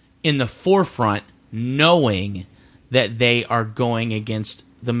in the forefront knowing that they are going against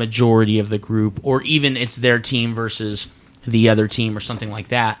the majority of the group, or even it's their team versus the other team or something like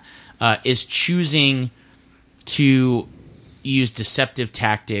that, is choosing to use deceptive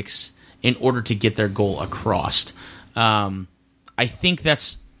tactics in order to get their goal across. I think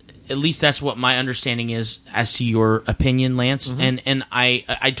that's what my understanding is as to your opinion, Lance. Mm-hmm. And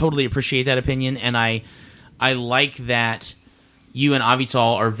I totally appreciate that opinion, and I like that you and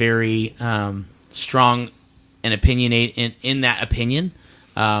Avital are very strong and opinionate in that opinion.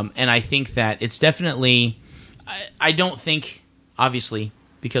 And I think that it's definitely... I don't think, obviously,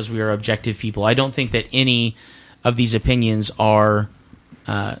 because we are objective people, I don't think that any of these opinions are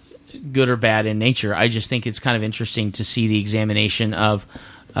good or bad in nature. I just think it's kind of interesting to see the examination of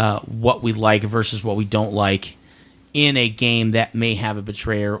what we like versus what we don't like in a game that may have a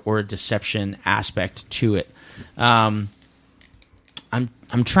betrayer or a deception aspect to it. I'm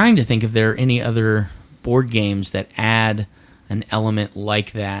trying to think if there are any other board games that add an element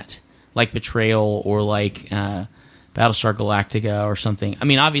like that, like Betrayal or like Battlestar Galactica or something. I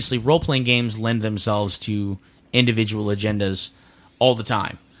mean, obviously, role-playing games lend themselves to individual agendas all the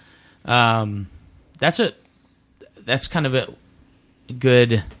time. That's kind of a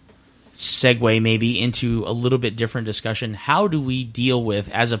good segue maybe into a little bit different discussion. How do we deal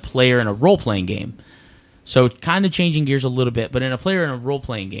with, as a player in a role-playing game, so kind of changing gears a little bit, but in a player in a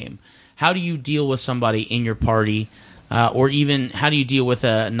role-playing game, how do you deal with somebody in your party, or even how do you deal with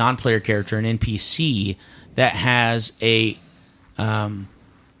a non-player character, an NPC, that has a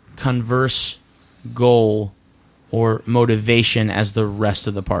converse goal or motivation as the rest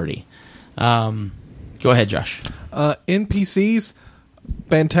of the party? Go ahead, Josh. NPCs,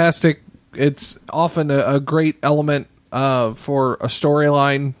 fantastic. It's often a great element for a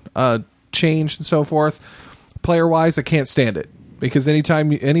storyline change and so forth. Player-wise, I can't stand it, because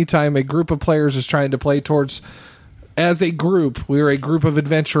anytime a group of players is trying to play towards... As a group, we are a group of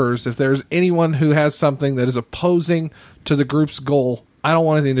adventurers. If there's anyone who has something that is opposing to the group's goal, I don't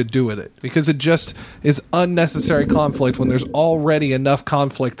want anything to do with it, because it just is unnecessary conflict when there's already enough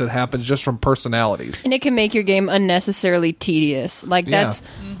conflict that happens just from personalities. And it can make your game unnecessarily tedious. Like, that's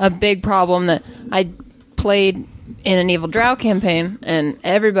a big problem that I played in an Evil Drow campaign, and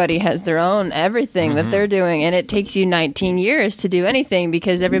everybody has their own everything that they're doing, and it takes you 19 years to do anything,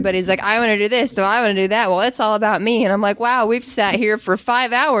 because everybody's like, I want to do this, so I want to do that. Well, it's all about me. And I'm like, wow, we've sat here for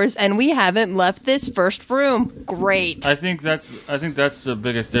 5 hours and we haven't left this first room. Great. I think that's the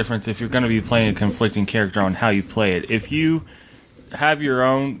biggest difference if you're going to be playing a conflicting character on how you play it. If you have your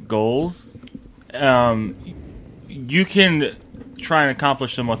own goals, you can try and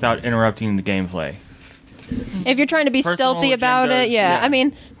accomplish them without interrupting the gameplay. If you're trying to be stealthy about it, I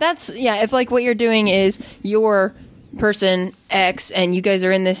mean, if like what you're doing is your person X and you guys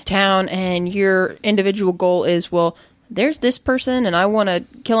are in this town and your individual goal is, well, there's this person and I want to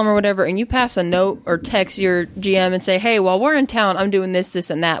kill him or whatever, and you pass a note or text your GM and say, hey, while we're in town, I'm doing this, this,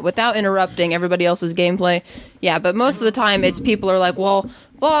 and that, without interrupting everybody else's gameplay. Yeah, but most of the time it's people are like, well,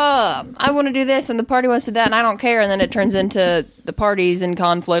 I want to do this and the party wants to do that and I don't care, and then it turns into the party's in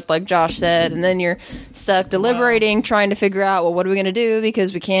conflict, like Josh said, and then you're stuck deliberating, trying to figure out, well, what are we going to do,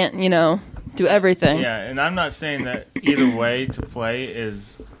 because we can't, do everything. Yeah, and I'm not saying that either way to play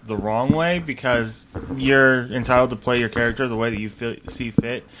is the wrong way, because you're entitled to play your character the way that you see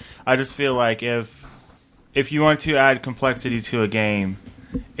fit. I just feel like if you want to add complexity to a game,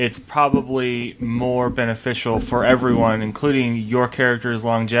 it's probably more beneficial for everyone, including your character's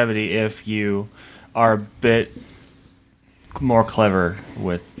longevity, if you are a bit more clever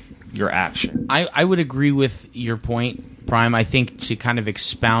with your action. I would agree with your point, Prime. I think to kind of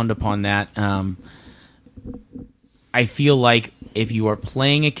expound upon that, I feel like if you are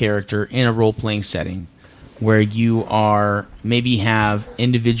playing a character in a role-playing setting where you are maybe have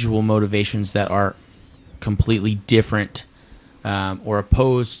individual motivations that are completely different or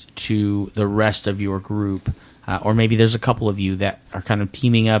opposed to the rest of your group, or maybe there's a couple of you that are kind of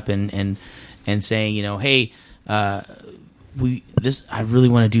teaming up and saying, you know, hey, I really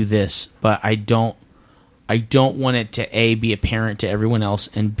want to do this, but I don't want it to A, be apparent to everyone else,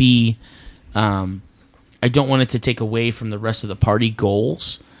 and B, I don't want it to take away from the rest of the party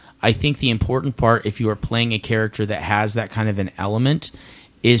goals. I think the important part, if you are playing a character that has that kind of an element,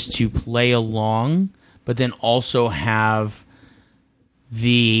 is to play along, but then also have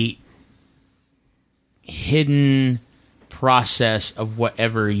the hidden process of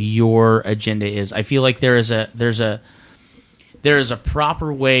whatever your agenda is. I feel like there's a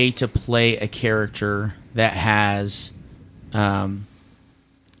proper way to play a character that has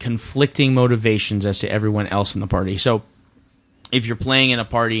conflicting motivations as to everyone else in the party. So if you're playing in a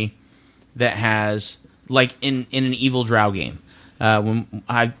party that has, like in an Evil Drow game, when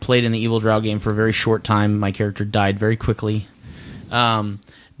I played in the Evil Drow game for a very short time, my character died very quickly.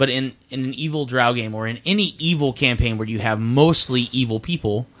 But in an Evil Drow game, or in any evil campaign where you have mostly evil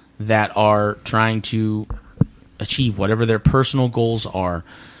people that are trying to achieve whatever their personal goals are,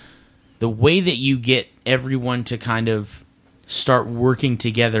 the way that you get everyone to kind of start working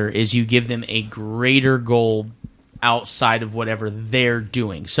together is you give them a greater goal outside of whatever they're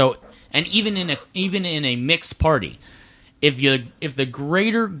doing. So, and even in a mixed party, if the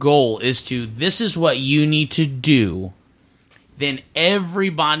greater goal is to, this is what you need to do, then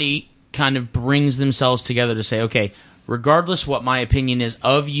everybody kind of brings themselves together to say, okay, regardless what my opinion is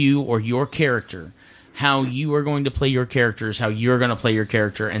of you or your character, how you are going to play your characters, how you're going to play your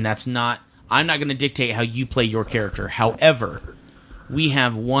character, and I'm not going to dictate how you play your character. However, we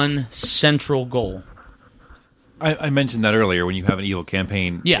have one central goal. I mentioned that earlier. When you have an evil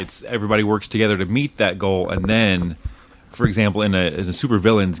campaign, yeah, it's everybody works together to meet that goal, and then, for example, in a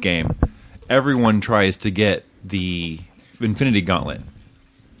supervillains game, everyone tries to get the Infinity Gauntlet.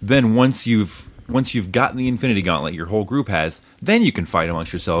 Then once you've gotten the Infinity Gauntlet, your whole group has, then you can fight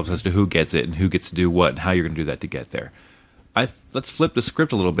amongst yourselves as to who gets it and who gets to do what and how you're going to do that to get there. Let's flip the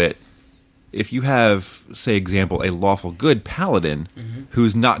script a little bit. If you have, say, example, a lawful good paladin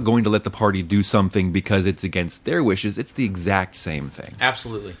who's not going to let the party do something because it's against their wishes, it's the exact same thing.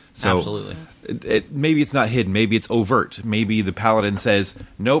 Absolutely. So Absolutely. Maybe it's not hidden. Maybe it's overt. Maybe the paladin says,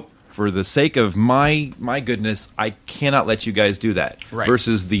 nope, for the sake of my goodness, I cannot let you guys do that. Right.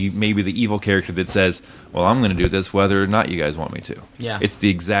 Versus maybe the evil character that says, well, I'm going to do this whether or not you guys want me to. Yeah. It's the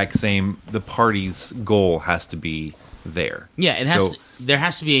exact same. The party's goal has to be there. Yeah, there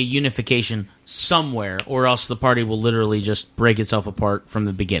has to be a unification somewhere, or else the party will literally just break itself apart from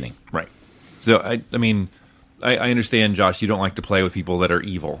the beginning. Right. So, I mean, I understand, Josh, you don't like to play with people that are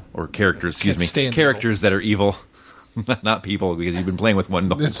evil, or characters, characters that are evil. Not people, because you've been playing with one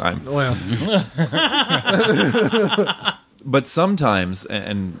the whole time. Well, but sometimes,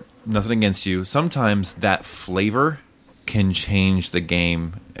 and nothing against you, sometimes that flavor can change the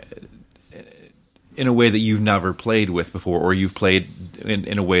game in a way that you've never played with before, or you've played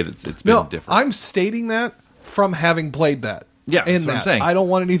in a way that's been different. I'm stating that from having played that. Yeah, that's what I'm saying. I don't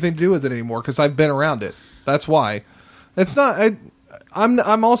want anything to do with it anymore because I've been around it. That's why. It's not.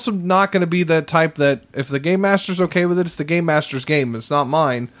 I'm also not going to be that type that if the game master's okay with it, it's the game master's game. It's not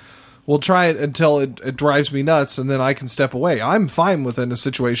mine. We'll try it until it drives me nuts, and then I can step away. I'm fine within a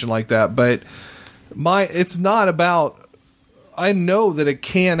situation like that, but it's not about. I know that it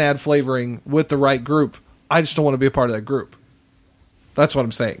can add flavoring with the right group. I just don't want to be a part of that group. That's what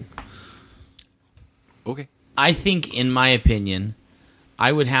I'm saying. Okay. I think, in my opinion,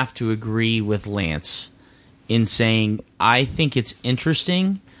 I would have to agree with Lance in saying I think it's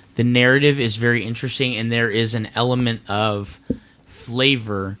interesting. The narrative is very interesting, and there is an element of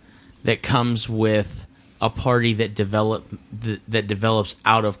flavor that comes with a party that develops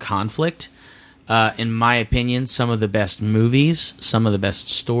out of conflict. In my opinion, some of the best movies, some of the best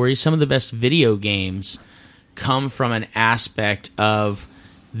stories, some of the best video games come from an aspect of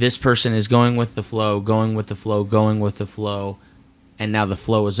this person is going with the flow, and now the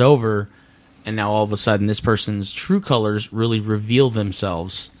flow is over, and now all of a sudden this person's true colors really reveal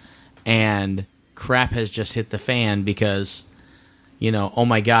themselves, and crap has just hit the fan because, oh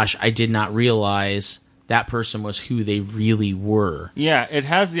my gosh, I did not realize that person was who they really were. Yeah, it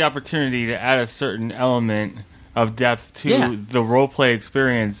has the opportunity to add a certain element of depth to Yeah. the roleplay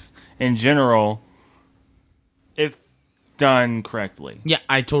experience in general, if done correctly. Yeah,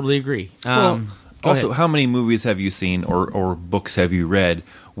 I totally agree. Well, Go also, ahead. how many movies have you seen or books have you read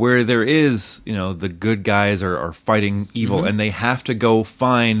where there is, the good guys are fighting evil and they have to go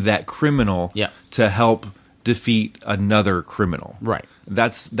find that criminal Yeah. to help defeat another criminal? Right.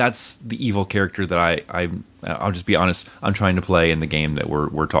 That's the evil character that I'll just be honest, I'm trying to play in the game that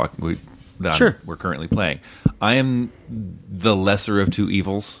we're talking that Sure. we're currently playing. I am the lesser of two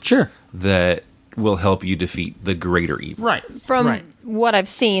evils. Sure. That will help you defeat the greater evil. Right. From right. what I've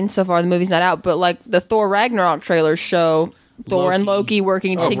seen so far, the movie's not out, but like the Thor Ragnarok trailers show Thor and Loki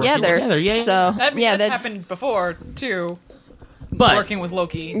working together. together, yeah, yeah. So That that's happened before too. But Working with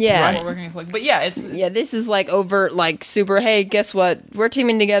Loki. Yeah. Or working with Loki. But yeah, it's this is like overt, like super. Hey, guess what? We're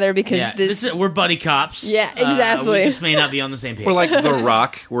teaming together because yeah, this. we're buddy cops. Yeah, exactly. We just may not be on the same page. Or like The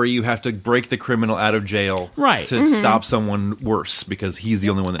Rock, where you have to break the criminal out of jail Right. to stop someone worse because he's the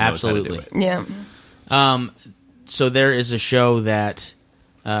only one that knows how to do Absolutely. it. Yeah. So there is a show that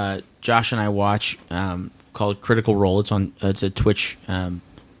Josh and I watch called Critical Role. It's a Twitch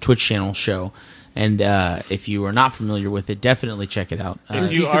channel show, and if you are not familiar with it, definitely check it out.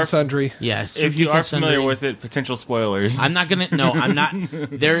 If you Geek are and Sundry. Yeah, if you are familiar with it, potential spoilers. I'm not gonna. No, I'm not.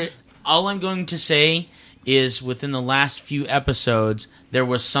 There. All I'm going to say is within the last few episodes, there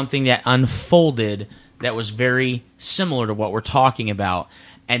was something that unfolded that was very similar to what we're talking about,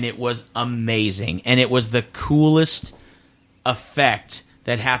 and it was amazing, and it was the coolest effect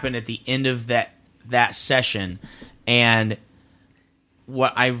that happened at the end of that session. And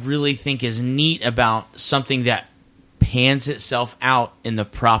what I really think is neat about something that pans itself out in the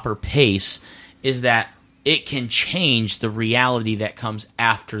proper pace is that it can change the reality that comes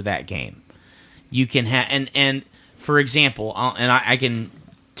after that game. You can have, and for example, I can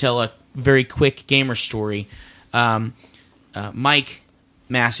tell a very quick gamer story. Mike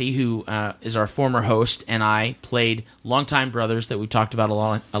Massey, who is our former host, and I played longtime brothers that we talked about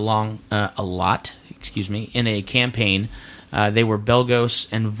a lot. In a campaign. They were Belgos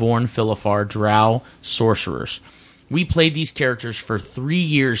and Vorn Philifar Drow sorcerers. We played these characters for 3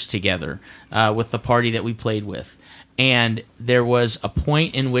 years together with the party that we played with. And there was a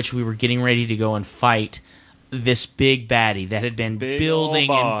point in which we were getting ready to go and fight this big baddie that had been Big building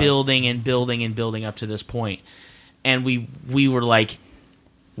old and boss. building and building and building up to this point. And we were like,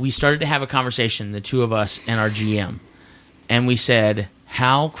 we started to have a conversation, the two of us and our GM. And we said,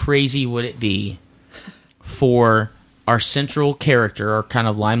 how crazy would it be for our central character, our kind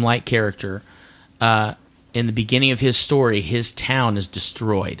of limelight character, in the beginning of his story, his town is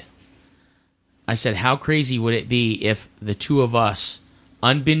destroyed. I said, how crazy would it be if the two of us,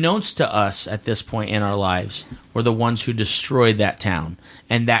 unbeknownst to us at this point in our lives, were the ones who destroyed that town,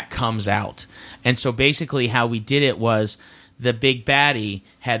 and that comes out. And so basically how we did it was the big baddie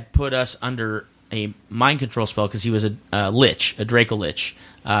had put us under a mind control spell because he was a lich, a Draco Lich,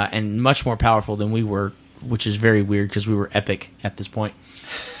 and much more powerful than we were, which is very weird because we were epic at this point.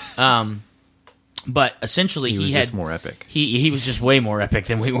 But essentially, He was had just more epic. He was just way more epic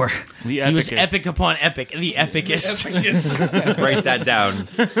than we were. The He was epicest. epic upon epic, the epicest. Write that down.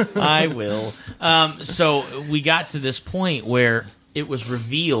 I will. So we got to this point where it was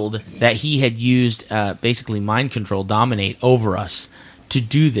revealed that he had used basically mind control, dominate over us to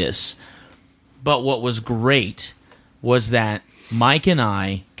do this. But what was great was that Mike and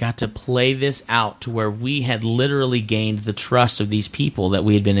I got to play this out to where we had literally gained the trust of these people that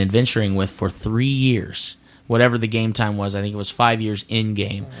we had been adventuring with for 3 years. Whatever the game time was, I think it was 5 years in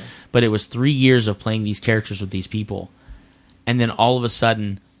game. But it was 3 years of playing these characters with these people. And then all of a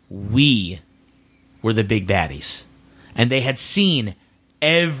sudden, we were the big baddies. And they had seen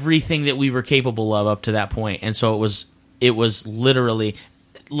everything that we were capable of up to that point. And so it was literally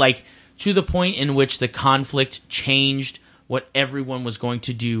like to the point in which the conflict changed what everyone was going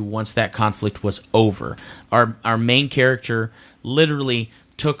to do once that conflict was over. Our main character literally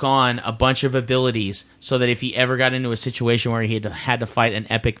took on a bunch of abilities so that if he ever got into a situation where he had to fight an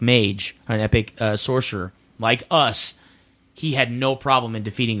epic mage or an epic sorcerer like us, he had no problem in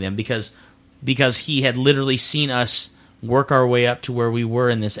defeating them because he had literally seen us work our way up to where we were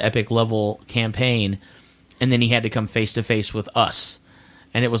in this epic level campaign, and then he had to come face to face with us.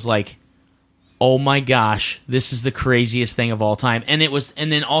 And it was like, oh my gosh, this is the craziest thing of all time. And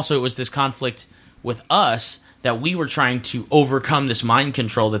then also it was this conflict with us that we were trying to overcome this mind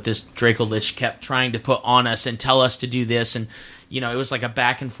control that this Draco Lich kept trying to put on us and tell us to do this. And, it was like a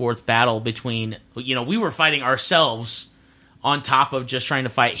back and forth battle between, we were fighting ourselves on top of just trying to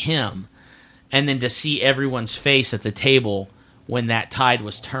fight him. and then to see everyone's face at the table when that tide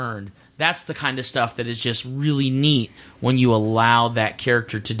was turned. That's the kind of stuff that is just really neat when you allow that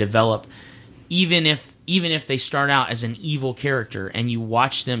character to develop, even if they start out as an evil character and you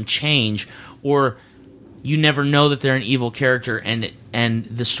watch them change, or you never know that they're an evil character, and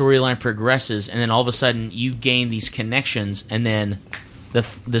the storyline progresses, and then all of a sudden you gain these connections, and then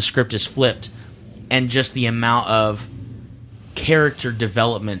the script is flipped, and just the amount of character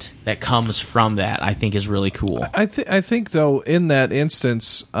development that comes from that, I think, is really cool. I think though, in that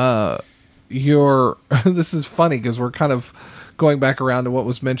instance, this is funny because we're kind of going back around to what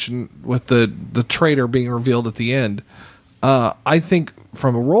was mentioned with the traitor being revealed at the end. I think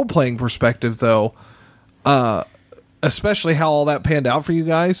from a role playing perspective, though, especially how all that panned out for you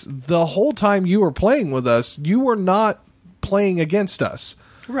guys, the whole time you were playing with us, you were not playing against us.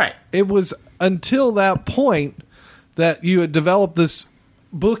 Right. It was until that point that you had developed this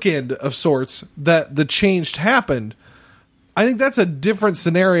bookend of sorts that the change happened. I think that's a different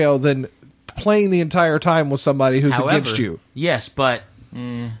scenario than playing the entire time with somebody who's against you. Yes, but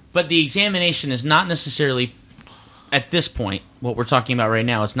the examination is not necessarily, at this point, what we're talking about right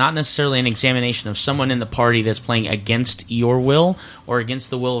now, it's not necessarily an examination of someone in the party that's playing against your will or against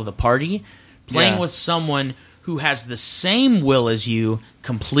the will of the party. Playing with someone who has the same will as you,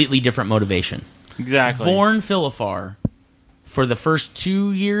 completely different motivation. Exactly. Vorn Philifar, for the first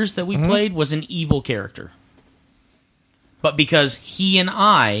 2 years that we played, was an evil character. But because he and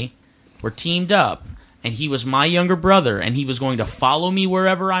I were teamed up, and he was my younger brother, and he was going to follow me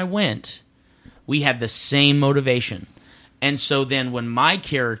wherever I went, we had the same motivation. And so then when my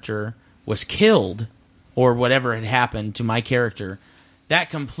character was killed, or whatever had happened to my character, that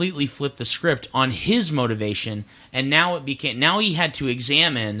completely flipped the script on his motivation, and now he had to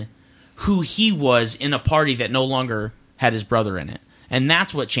examine who he was in a party that no longer had his brother in it. And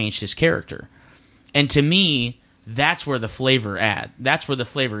that's what changed his character. And to me, that's where the flavor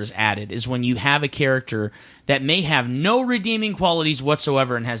is added, is when you have a character that may have no redeeming qualities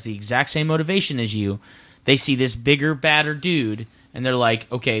whatsoever and has the exact same motivation as you. They see this bigger, badder dude, and they're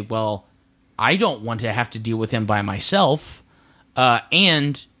like, okay, well, I don't want to have to deal with him by myself.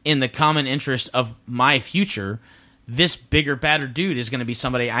 And in the common interest of my future, this bigger, badder dude is going to be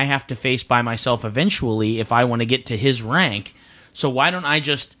somebody I have to face by myself eventually if I want to get to his rank. So why don't I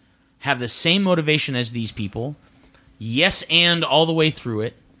just have the same motivation as these people, yes, and all the way through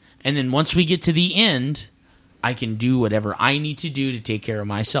it, and then once we get to the end, I can do whatever I need to do to take care of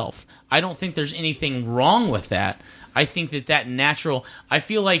myself. I don't think there's anything wrong with that. I think that natural... I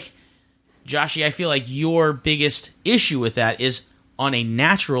feel like, Joshy, your biggest issue with that is on a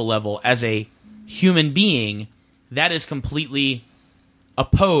natural level, as a human being, that is completely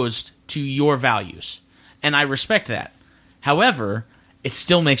opposed to your values. And I respect that. However, it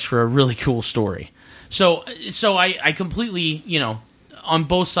still makes for a really cool story. So I completely, on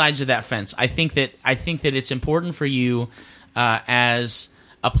both sides of that fence. I think that it's important for you as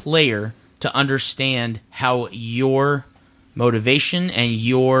a player to understand how your motivation and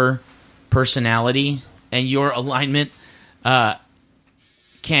your personality and your alignment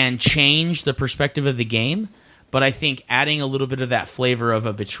can change the perspective of the game. But I think adding a little bit of that flavor of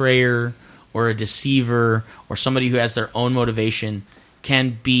a betrayer or a deceiver or somebody who has their own motivation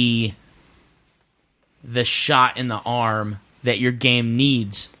can be the shot in the arm that your game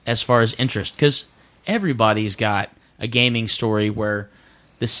needs as far as interest. Because everybody's got a gaming story where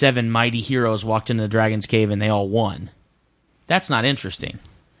the 7 mighty heroes walked into the dragon's cave and they all won. That's not interesting.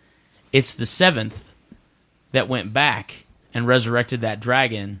 It's the 7th that went back and resurrected that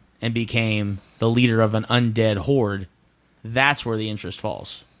dragon and became the leader of an undead horde. That's where the interest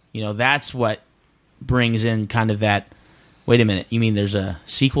falls. That's what brings in kind of that, wait a minute, you mean there's a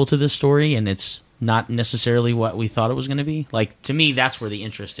sequel to this story and it's not necessarily what we thought it was going to be? Like, to me, that's where the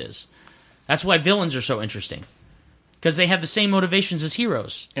interest is. That's why villains are so interesting. Because they have the same motivations as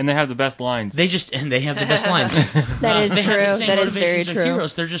heroes. And they have the best lines. They have the best lines. That is they true. Have the same That is very motivations as true.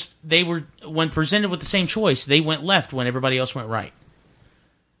 Heroes. They were, when presented with the same choice, they went left when everybody else went right.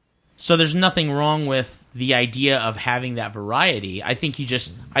 So there's nothing wrong with the idea of having that variety. I think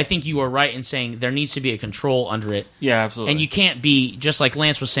you are right in saying there needs to be a control under it. Yeah, absolutely. And you can't be, just like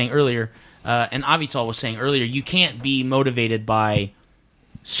Lance was saying earlier, and Avital was saying earlier, you can't be motivated by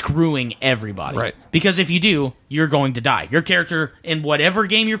screwing everybody. Right. Because if you do, you're going to die. Your character, in whatever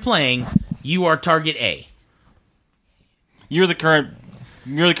game you're playing, you are target A. You're the current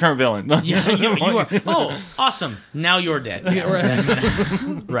villain. You are. Oh, awesome. Now you're dead. Yeah,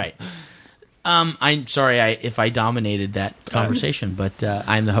 right. Right. I'm sorry if I dominated that conversation, but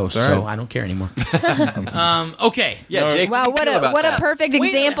I'm the host, all so right. I don't care anymore. Okay. Yeah, Jake. Wow, what a perfect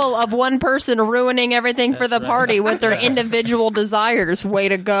example of one person ruining everything for the party with their individual desires. Way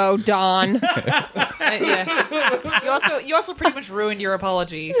to go, Don. Yeah. You also pretty much ruined your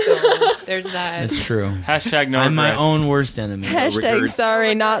apology, so there's that. That's true. Hashtag no I'm my regrets. own worst enemy. Hashtag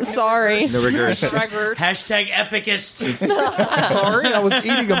sorry, not sorry. No regrets. Hashtag epicist. Sorry, I was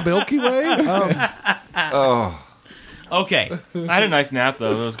eating a Milky Way. Okay, I had a nice nap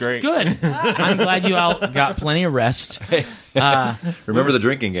though. That was great. good. I'm glad you all got plenty of rest. Remember the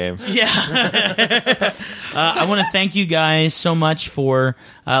drinking game. Yeah. I want to thank you guys so much for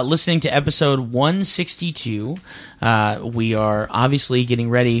listening to episode 162. We are obviously getting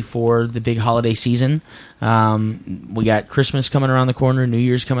ready for the big holiday season. We got Christmas coming around the corner, New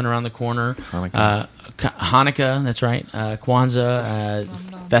Year's coming around the corner, Hanukkah, that's right, Kwanzaa,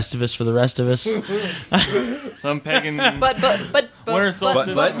 Festivus for the rest of us. Some pagan. But Winter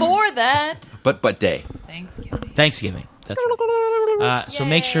solstice. before that, But day. Thanksgiving. That's right. So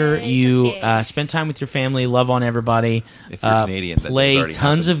make sure you spend time with your family, love on everybody, If you're Canadian, that play already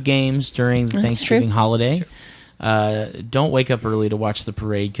tons happened. of games during the Thanksgiving true. holiday. Don't wake up early to watch the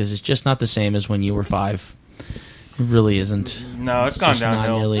parade because it's just not the same as when you were 5. It really isn't. No, it's gone Just not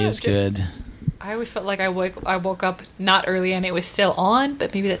downhill. nearly as good. I always felt like I woke up not early and it was still on,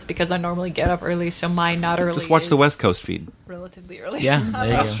 but maybe that's because I normally get up early, so my not early. Just watch the is West Coast feed. relatively early. Yeah, there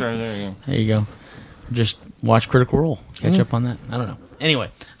you That's go. true. There you go. There you go. Just watch Critical Role. Catch up on that. I don't know. Anyway,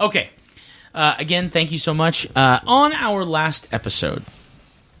 okay. Again, thank you so much. On our last episode,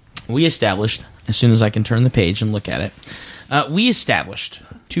 we established, as soon as I can turn the page and look at it, we established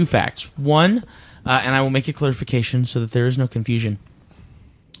 2 facts. One, and I will make a clarification so that there is no confusion.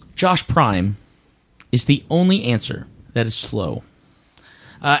 Josh Prime is the only answer that is slow.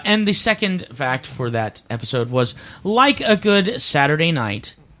 And the second fact for that episode was, like a good Saturday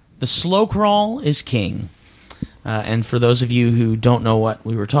night, the slow crawl is king. And for those of you who don't know what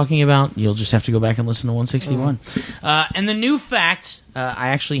we were talking about, you'll just have to go back and listen to 161. And the new fact, I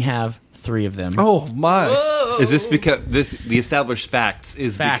actually have 3 of them. Oh my! Is this because the established facts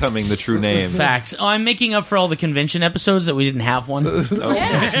is Facts. becoming the true name? Facts. Oh, I'm making up for all the convention episodes that we didn't have one.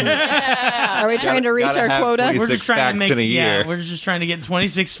 Are we trying to reach Gotta our have quota? 26 We're just trying to facts make in a year. we're just trying to get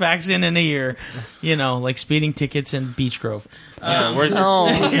 26 facts in a year. You know, like speeding tickets and Beach Grove. Where's your, Oh,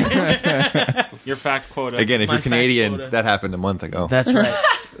 your fact quota? Again, if My you're facts Canadian, quota. that happened a month ago. That's right.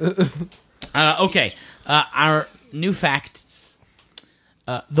 Okay. Our new facts.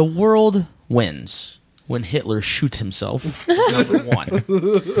 The world wins when Hitler shoots himself. Number 1.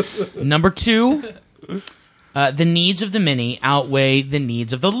 Number 2. The needs of the many outweigh the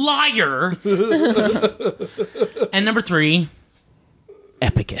needs of the liar. And number 3.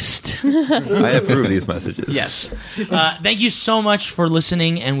 Epicist. I approve these messages. Yes. Thank you so much for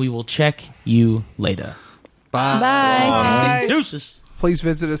listening, and we will check you later. bye. Deuces. Please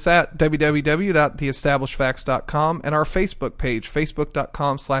visit us at www.theestablishedfacts.com and our Facebook page,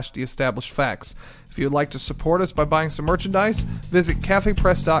 facebook.com/theestablishedfacts. If you would like to support us by buying some merchandise, visit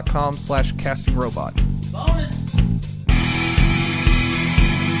cafepress.com/castingrobot. Bonus.